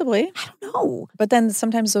 Possibly. I don't know. But then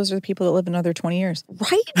sometimes those are the people that live another 20 years.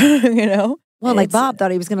 Right. You know? Well, like Bob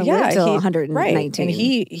thought he was going to live till 119. Right. And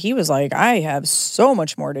he was like, I have so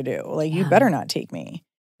much more to do. Like, you better not take me.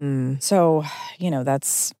 So, you know,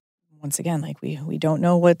 that's, once again, like we don't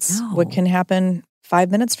know what can happen 5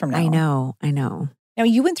 minutes from now. I know. Now,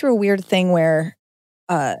 you went through a weird thing where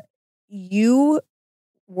you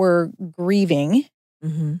were grieving,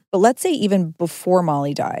 but let's say even before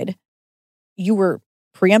Molly died, you were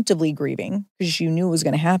preemptively grieving because you knew it was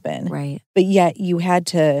going to happen. Right. But yet you had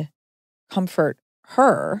to comfort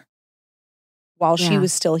her while she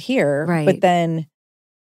was still here. Right. But then,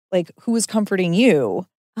 like, who was comforting you?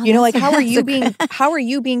 You know, like, how are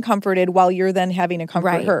you being comforted while you're then having to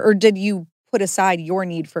comfort her? Or did you put aside your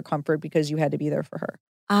need for comfort because you had to be there for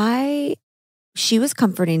her? She was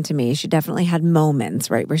comforting to me. She definitely had moments,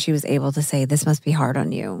 right, where she was able to say, this must be hard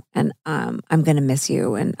on you. And I'm going to miss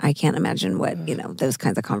you. And I can't imagine what, you know, those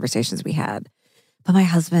kinds of conversations we had. But my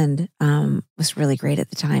husband was really great at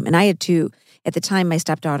the time. And I had two, at the time, my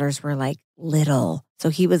stepdaughters were like little. So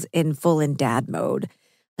he was in dad mode.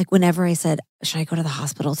 Like whenever I said, should I go to the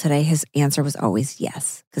hospital today? His answer was always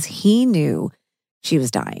yes, because he knew she was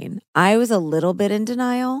dying. I was a little bit in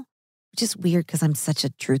denial, which is weird because I'm such a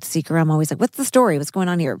truth seeker. I'm always like, what's the story? What's going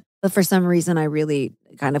on here? But for some reason, I really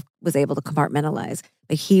kind of was able to compartmentalize.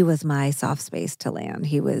 But he was my soft space to land.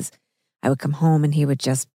 I would come home and he would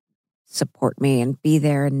just support me and be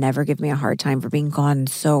there and never give me a hard time for being gone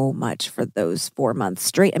so much for those 4 months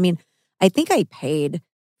straight. I mean, I think I paid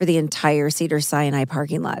for the entire Cedar Sinai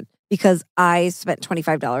parking lot because I spent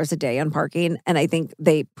 $25 a day on parking. And I think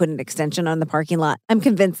they put an extension on the parking lot. I'm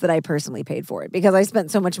convinced that I personally paid for it because I spent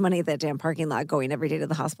so much money at that damn parking lot going every day to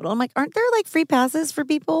the hospital. I'm like, aren't there like free passes for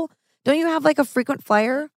people? Don't you have like a frequent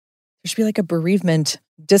flyer? There should be like a bereavement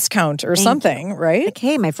discount or something, right? Like,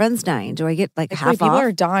 hey, my friend's dying. Do I get like half off? People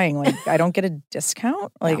are dying. Like, I don't get a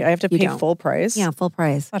discount? Like, No, I have to pay don't. full price? Yeah, full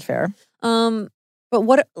price. Not fair.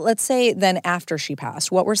 But let's say then after she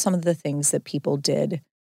passed, what were some of the things that people did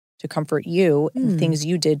to comfort you and things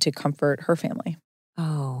you did to comfort her family?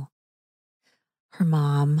 Oh, her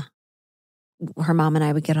mom and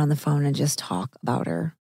I would get on the phone and just talk about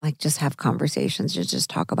her, like just have conversations, just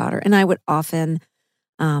talk about her. And I would often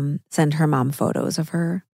send her mom photos of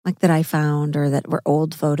her, like that I found or that were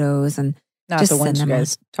old photos. And not just the ones you send them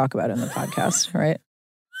guys talk about in the podcast, right?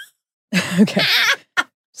 Okay.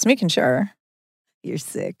 Just making sure. You're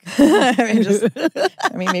sick.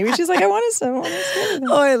 I mean, maybe she's like, I want to.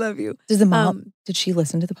 Oh, I love you. Does the mom? Did she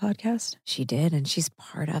listen to the podcast? She did, and she's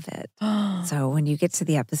part of it. So when you get to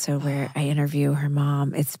the episode where I interview her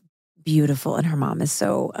mom, it's beautiful, and her mom is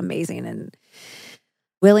so amazing and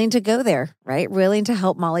willing to go there, right? Willing to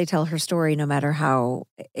help Molly tell her story, no matter how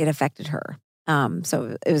it affected her.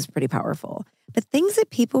 So it was pretty powerful. But things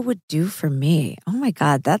that people would do for me, oh my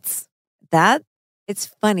God, that. It's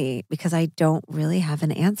funny because I don't really have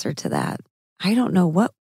an answer to that. I don't know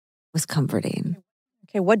what was comforting.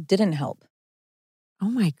 Okay, what didn't help? Oh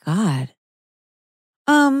my God.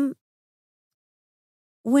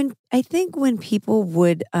 When people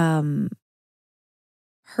would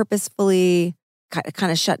purposefully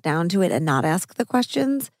kind of shut down to it and not ask the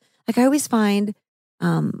questions, like I always find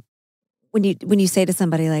when you say to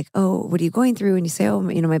somebody like, "Oh, what are you going through?" and you say, "Oh,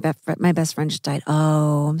 my best friend just died."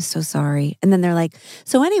 "Oh, I'm so sorry." And then they're like,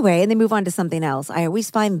 "So anyway," and they move on to something else. I always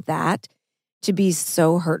find that to be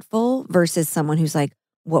so hurtful versus someone who's like,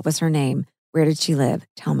 "What was her name? Where did she live?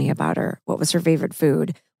 Tell me about her. What was her favorite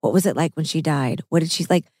food? What was it like when she died? What did she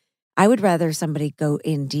like?" I would rather somebody go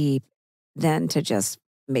in deep than to just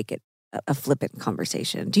make it a flippant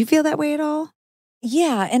conversation. Do you feel that way at all?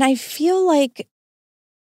 Yeah. And I feel like,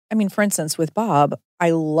 I mean, for instance, with Bob,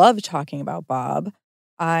 I love talking about Bob.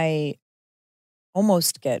 I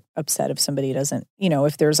almost get upset if somebody doesn't,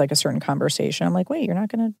 if there's like a certain conversation, I'm like, wait, you're not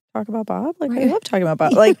going to talk about Bob? Like, I love talking about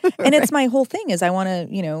Bob. Like, and it's my whole thing is I want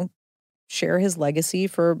to, share his legacy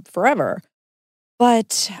for forever.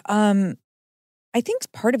 But I think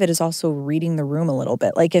part of it is also reading the room a little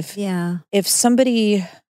bit. Like if somebody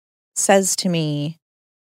says to me,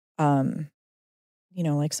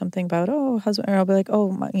 like something about, oh, husband, or I'll be like,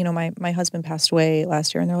 oh, my husband passed away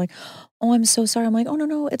last year. And they're like, oh, I'm so sorry. I'm like, oh,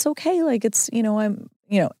 no, it's okay. Like it's,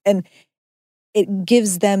 and it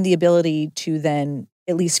gives them the ability to then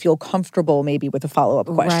at least feel comfortable maybe with a follow-up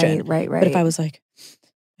question. Right. But if I was like,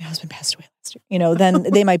 my husband passed away last year, then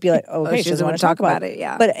they might be like, oh, okay, she doesn't want to talk about it.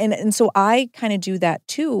 Yeah. But, and so I kind of do that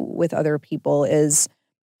too with other people is,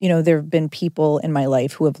 there have been people in my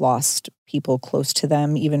life who have lost people close to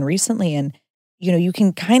them even recently. And, you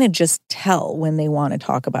can kind of just tell when they want to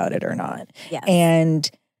talk about it or not. Yes. And,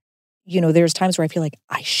 there's times where I feel like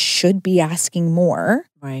I should be asking more.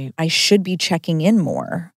 Right. I should be checking in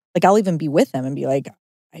more. Like I'll even be with them and be like,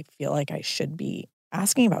 I feel like I should be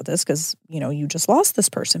asking about this because, you just lost this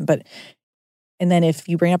person. And then if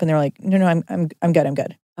you bring up and they're like, no, I'm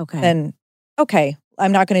good. Okay. Then, okay,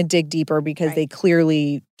 I'm not going to dig deeper because they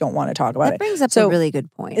clearly don't want to talk about it. That brings up a really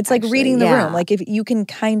good point. It's like reading the room. Like if you can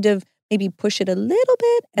kind of maybe push it a little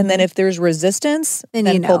bit and then if there's resistance,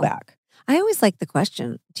 then pull back. I always like the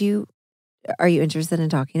question, are you interested in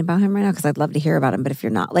talking about him right now? Because I'd love to hear about him. But if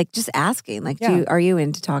you're not, like just asking, like, are you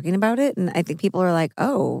into talking about it? And I think people are like,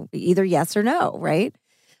 oh, either yes or no, right?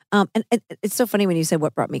 And it's so funny when you said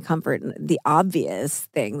what brought me comfort. And the obvious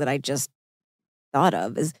thing that I just thought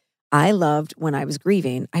of is I loved when I was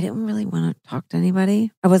grieving. I didn't really want to talk to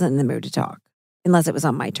anybody. I wasn't in the mood to talk unless it was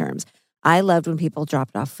on my terms. I loved when people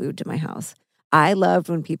dropped off food to my house. I loved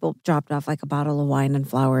when people dropped off like a bottle of wine and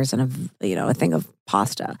flowers and a thing of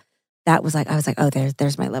pasta. That was like, I was like, oh,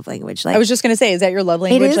 there's my love language. Like I was just going to say, is that your love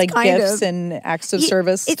language? Like gifts and acts of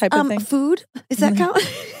service type of thing? Food? Is that count?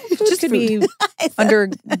 Food just could be under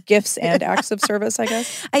gifts and acts of service, I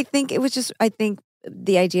guess. I think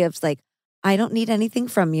the idea of like, I don't need anything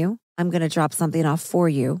from you. I'm going to drop something off for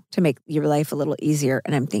you to make your life a little easier.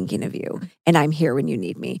 And I'm thinking of you. And I'm here when you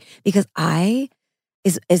need me. Because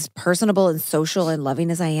as personable and social and loving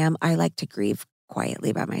as I am, I like to grieve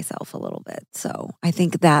quietly by myself a little bit. So I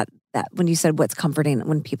think that when you said what's comforting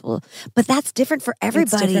when people, but that's different for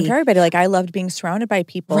everybody. It's different for everybody. Like I loved being surrounded by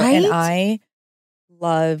people. Right? And I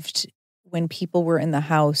loved when people were in the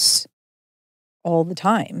house all the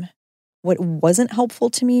time. What wasn't helpful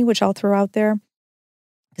to me, which I'll throw out there,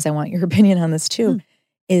 because I want your opinion on this too,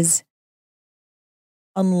 is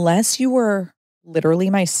unless you were literally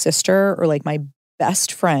my sister or like my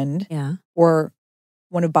best friend or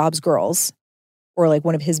one of Bob's girls or like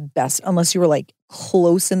one of his best, unless you were like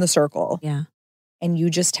close in the circle and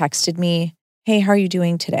you just texted me, hey, how are you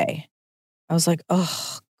doing today? I was like,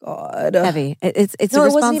 oh God. Heavy. It's no, a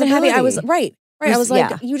it wasn't even heavy. I was right. I was like,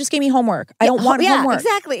 yeah. You just gave me homework. I don't want homework.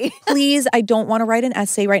 Exactly. Please, I don't want to write an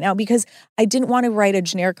essay right now because I didn't want to write a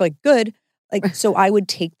generic, like, good. Like, so I would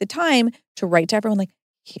take the time to write to everyone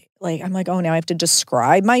like, I'm like, oh, now I have to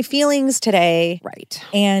describe my feelings today. Right.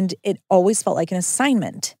 And it always felt like an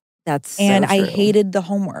assignment. That's and so true. I hated the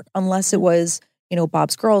homework unless it was,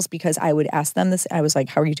 Bob's girls, because I would ask them this. I was like,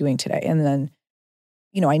 how are you doing today? And then,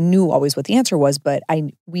 I knew always what the answer was, but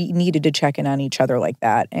we needed to check in on each other like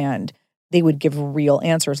that. And they would give real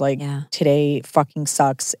answers like, today fucking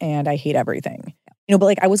sucks and I hate everything. But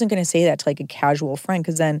like, I wasn't going to say that to like a casual friend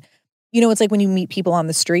because then, it's like when you meet people on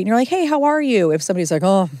the street and you're like, hey, how are you? If somebody's like,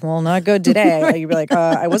 oh, well, not good today. Like, you'd be like,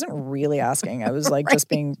 I wasn't really asking. I was like just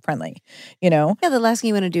being friendly, Yeah, the last thing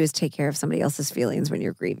you want to do is take care of somebody else's feelings when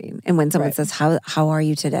you're grieving. And when someone says, how are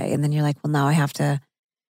you today? And then you're like, well, now I have to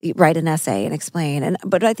write an essay and explain.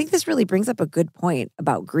 But I think this really brings up a good point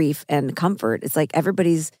about grief and comfort. It's like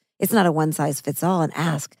it's not a one size fits all, and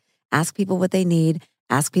ask people what they need,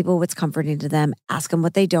 ask people what's comforting to them, ask them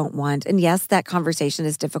what they don't want. And yes, that conversation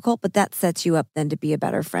is difficult, but that sets you up then to be a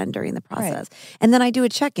better friend during the process. Right. And then I do a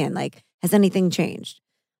check-in, like, has anything changed?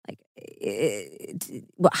 Like,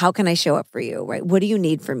 how can I show up for you, right? What do you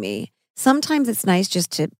need from me? Sometimes it's nice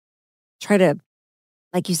just to try to,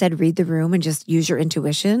 like you said, read the room and just use your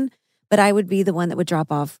intuition. But I would be the one that would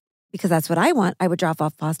drop off, because that's what I want. I would drop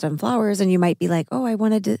off pasta and flowers, and you might be like, oh,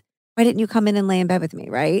 why didn't you come in and lay in bed with me,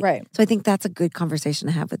 right? Right. So I think that's a good conversation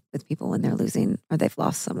to have with people when they're losing or they've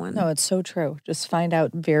lost someone. No, it's so true. Just find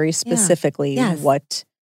out very specifically what,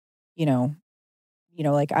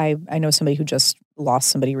 like I know somebody who just lost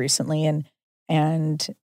somebody recently, and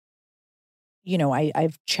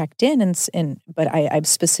I've checked in but I've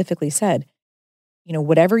specifically said,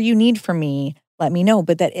 whatever you need from me, let me know.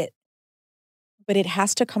 But it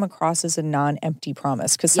has to come across as a non-empty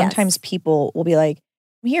promise, because sometimes people will be like,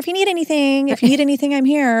 I'm here if you need anything. If you need anything, I'm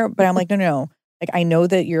here. But I'm like, no. Like, I know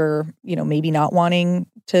that you're, maybe not wanting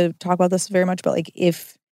to talk about this very much, but like,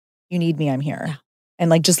 if you need me, I'm here. Yeah.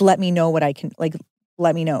 And like, just let me know what I can, like,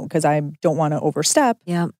 let me know, because I don't want to overstep.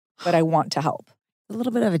 Yeah. But I want to help. A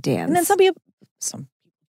little bit of a dance. And then some people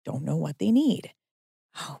don't know what they need.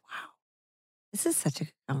 Oh, wow. This is such a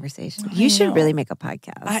good conversation. You should really make a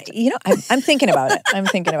podcast. I'm thinking about it. I'm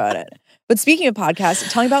thinking about it. But speaking of podcasts,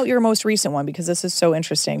 tell me about your most recent one, because this is so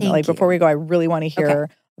interesting. But before we go, I really want to hear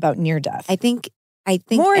about near death. I think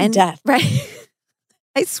more death. Right.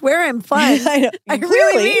 I swear I'm fun. I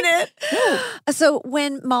really mean it. So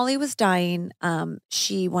when Molly was dying,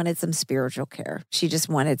 she wanted some spiritual care. She just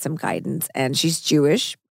wanted some guidance, and she's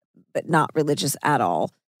Jewish, but not religious at all.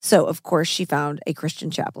 So, of course, she found a Christian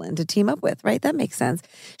chaplain to team up with, right? That makes sense.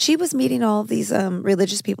 She was meeting all of these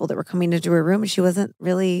religious people that were coming into her room, and she wasn't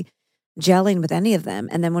really gelling with any of them.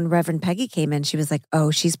 And then when Reverend Peggy came in, she was like, oh,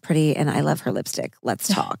 she's pretty, and I love her lipstick. Let's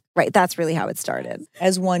talk. Right? That's really how it started.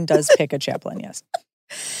 As one does pick a chaplain, yes.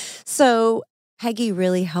 So Peggy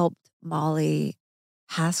really helped Molly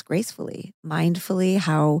pass gracefully, mindfully,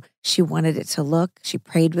 how she wanted it to look. She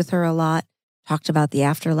prayed with her a lot, talked about the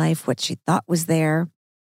afterlife, what she thought was there.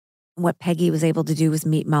 What Peggy was able to do was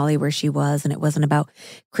meet Molly where she was, and it wasn't about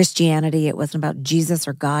Christianity. It wasn't about Jesus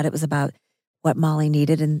or God. It was about what Molly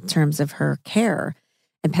needed in terms of her care.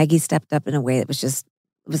 And Peggy stepped up in a way that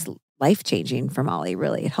was life-changing for Molly,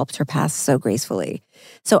 really. It helped her pass so gracefully.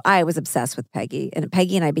 So I was obsessed with Peggy, and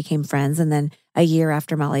Peggy and I became friends. And then a year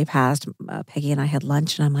after Molly passed, Peggy and I had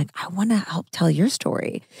lunch, and I'm like, I want to help tell your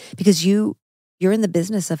story, because you're in the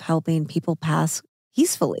business of helping people pass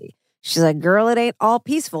peacefully. She's like, girl, it ain't all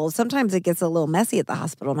peaceful. Sometimes it gets a little messy at the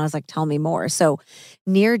hospital. And I was like, tell me more. So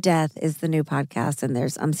Near Death is the new podcast. And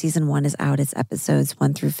there's season 1 is out. It's episodes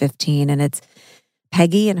 1 through 15. And it's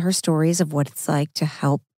Peggy and her stories of what it's like to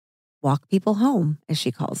help walk people home, as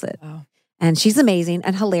she calls it. Wow. And she's amazing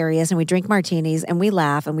and hilarious. And we drink martinis and we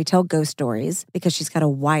laugh and we tell ghost stories, because she's got a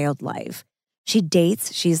wild life. She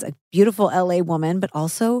dates. She's a beautiful LA woman, but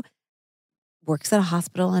also works at a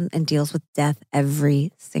hospital and deals with death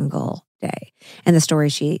every single day. And the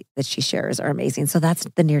stories that she shares are amazing. So that's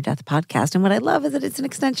the Near Death podcast. And what I love is that it's an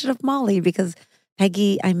extension of Molly, because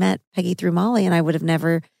I met Peggy through Molly, and I would have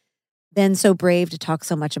never been so brave to talk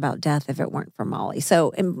so much about death if it weren't for Molly.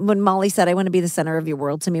 So when Molly said, I want to be the center of your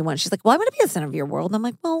world to me once, she's like, well, I want to be the center of your world. And I'm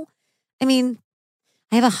like, well, I mean,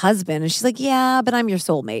 I have a husband. And she's like, yeah, but I'm your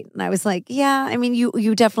soulmate. And I was like, yeah, I mean,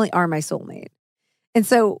 you definitely are my soulmate. And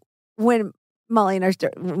so when Molly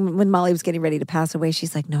was getting ready to pass away,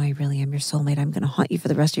 she's like, no, I really am your soulmate. I'm going to haunt you for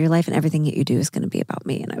the rest of your life, and everything that you do is going to be about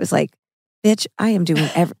me. And I was like, bitch, I am doing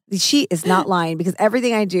she is not lying, because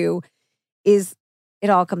everything I do it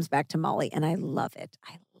all comes back to Molly, and I love it.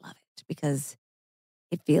 I love it because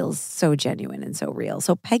it feels so genuine and so real.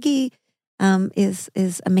 So Peggy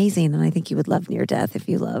is amazing, and I think you would love Near Death if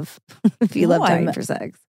you love dying for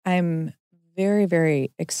sex. I'm very,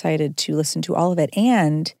 very excited to listen to all of it.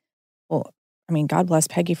 And well, I mean, God bless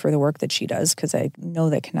Peggy for the work that she does, because I know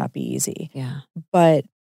that cannot be easy. Yeah. But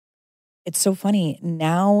it's so funny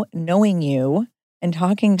now, knowing you and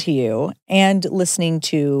talking to you and listening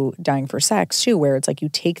to Dying for Sex too, where it's like you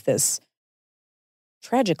take this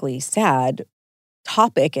tragically sad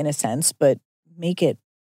topic in a sense, but make it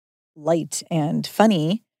light and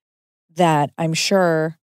funny, that I'm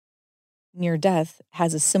sure Near Death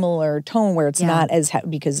has a similar tone, where it's not as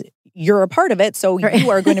because you're a part of it, so you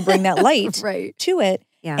are going to bring that light to it.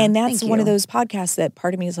 Yeah, and that's one of those podcasts that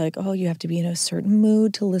part of me is like, oh, you have to be in a certain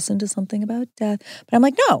mood to listen to something about death. But I'm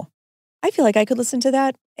like, no, I feel like I could listen to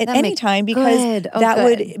that at any time, because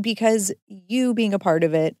because you being a part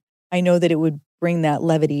of it, I know that it would bring that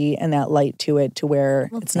levity and that light to it, to where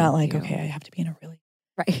it's not like, okay, I have to be in a really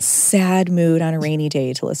sad mood on a rainy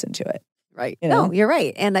day to listen to it. Right. No, you're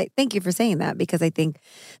right. And I thank you for saying that, because I think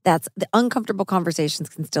that's the uncomfortable conversations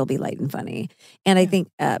can still be light and funny. And I think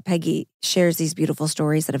Peggy shares these beautiful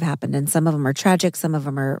stories that have happened, and some of them are tragic. Some of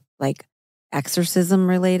them are like exorcism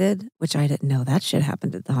related, which I didn't know that shit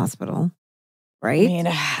happened at the hospital. Right? I mean,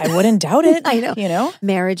 I wouldn't doubt it. I know. You know?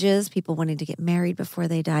 Marriages, people wanting to get married before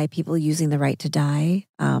they die, people using the right to die.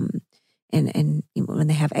 And when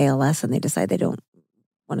they have ALS and they decide they don't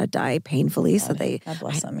want to die painfully. God, so they. God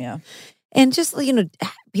bless them, yeah. And just,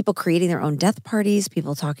 people creating their own death parties,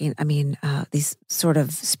 people talking, these sort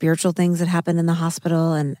of spiritual things that happen in the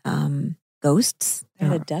hospital and ghosts. I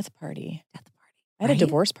had a death party. I had right? a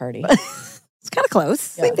divorce party. It's kind of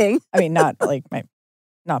close. Yeah. Same thing. I mean, not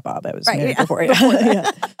Bob. I was Right, married yeah. before.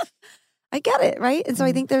 Yeah. I get it, right? And so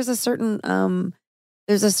I think there's a certain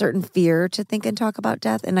fear to think and talk about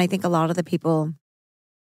death. And I think a lot of the people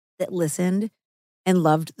that listened and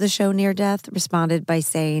loved the show Near Death responded by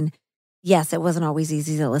saying, yes, it wasn't always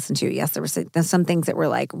easy to listen to. Yes, there were some things that were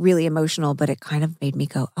like really emotional, but it kind of made me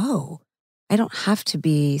go, oh, I don't have to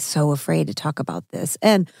be so afraid to talk about this.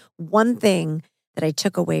 And one thing that I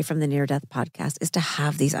took away from the Near Death podcast is to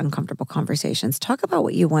have these uncomfortable conversations. Talk about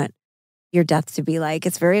what you want your death to be like.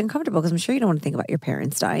 It's very uncomfortable because I'm sure you don't want to think about your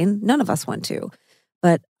parents dying. None of us want to.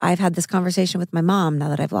 But I've had this conversation with my mom now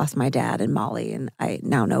that I've lost my dad and Molly, and I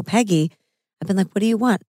now know Peggy. I've been like, what do you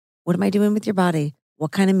want? What am I doing with your body?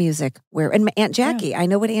 What kind of music? Where? And my Aunt Jackie, yeah. I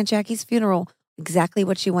know what Aunt Jackie's funeral, exactly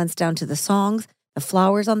what she wants down to the songs, the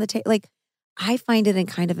flowers on the table. Like, I find it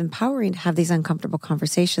kind of empowering to have these uncomfortable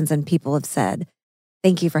conversations. And people have said,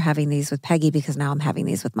 thank you for having these with Peggy because now I'm having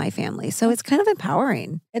these with my family. So it's kind of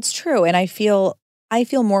empowering. It's true. And I feel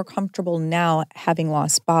more comfortable now having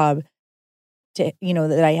lost Bob to,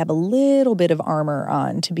 that I have a little bit of armor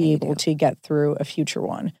on to be able to get through a future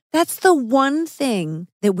one. That's the one thing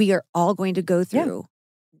that we are all going to go through,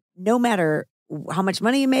 no matter how much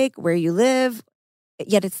money you make, where you live.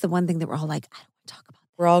 Yet it's the one thing that we're all like, I don't want to talk about that.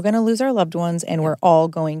 We're all going to lose our loved ones and we're all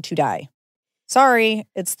going to die. Sorry,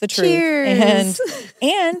 it's the truth. Cheers.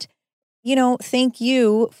 And thank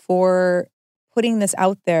you for putting this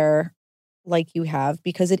out there like you have,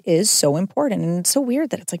 because it is so important. And it's so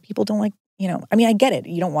weird that it's like people don't like, I get it.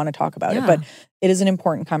 You don't want to talk about it, but it is an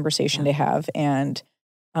important conversation to have. And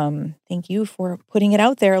thank you for putting it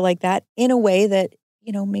out there like that in a way that,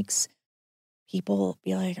 makes people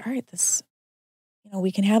be like, all right, this, we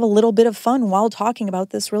can have a little bit of fun while talking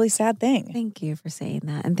about this really sad thing. Thank you for saying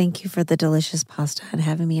that. And thank you for the delicious pasta and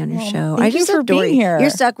having me on your show. Thank you for being here. You're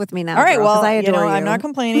stuck with me now. All right. Girl, well, I adore you. I'm not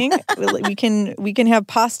complaining. we can have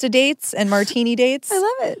pasta dates and martini dates. I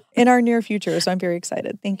love it. In our near future. So I'm very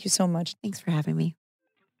excited. Thank you so much. Thanks for having me.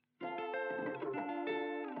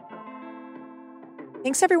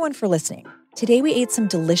 Thanks everyone for listening. Today we ate some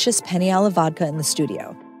delicious penne alla vodka in the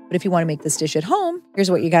studio. But if you want to make this dish at home, here's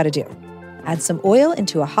what you got to do. Add some oil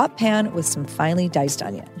into a hot pan with some finely diced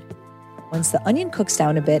onion. Once the onion cooks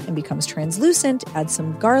down a bit and becomes translucent, add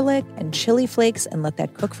some garlic and chili flakes and let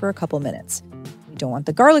that cook for a couple minutes. You don't want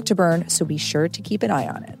the garlic to burn, so be sure to keep an eye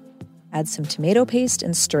on it. Add some tomato paste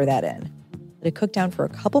and stir that in. Let it cook down for a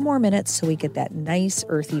couple more minutes so we get that nice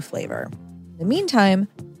earthy flavor. In the meantime,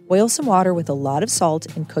 boil some water with a lot of salt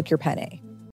and cook your penne.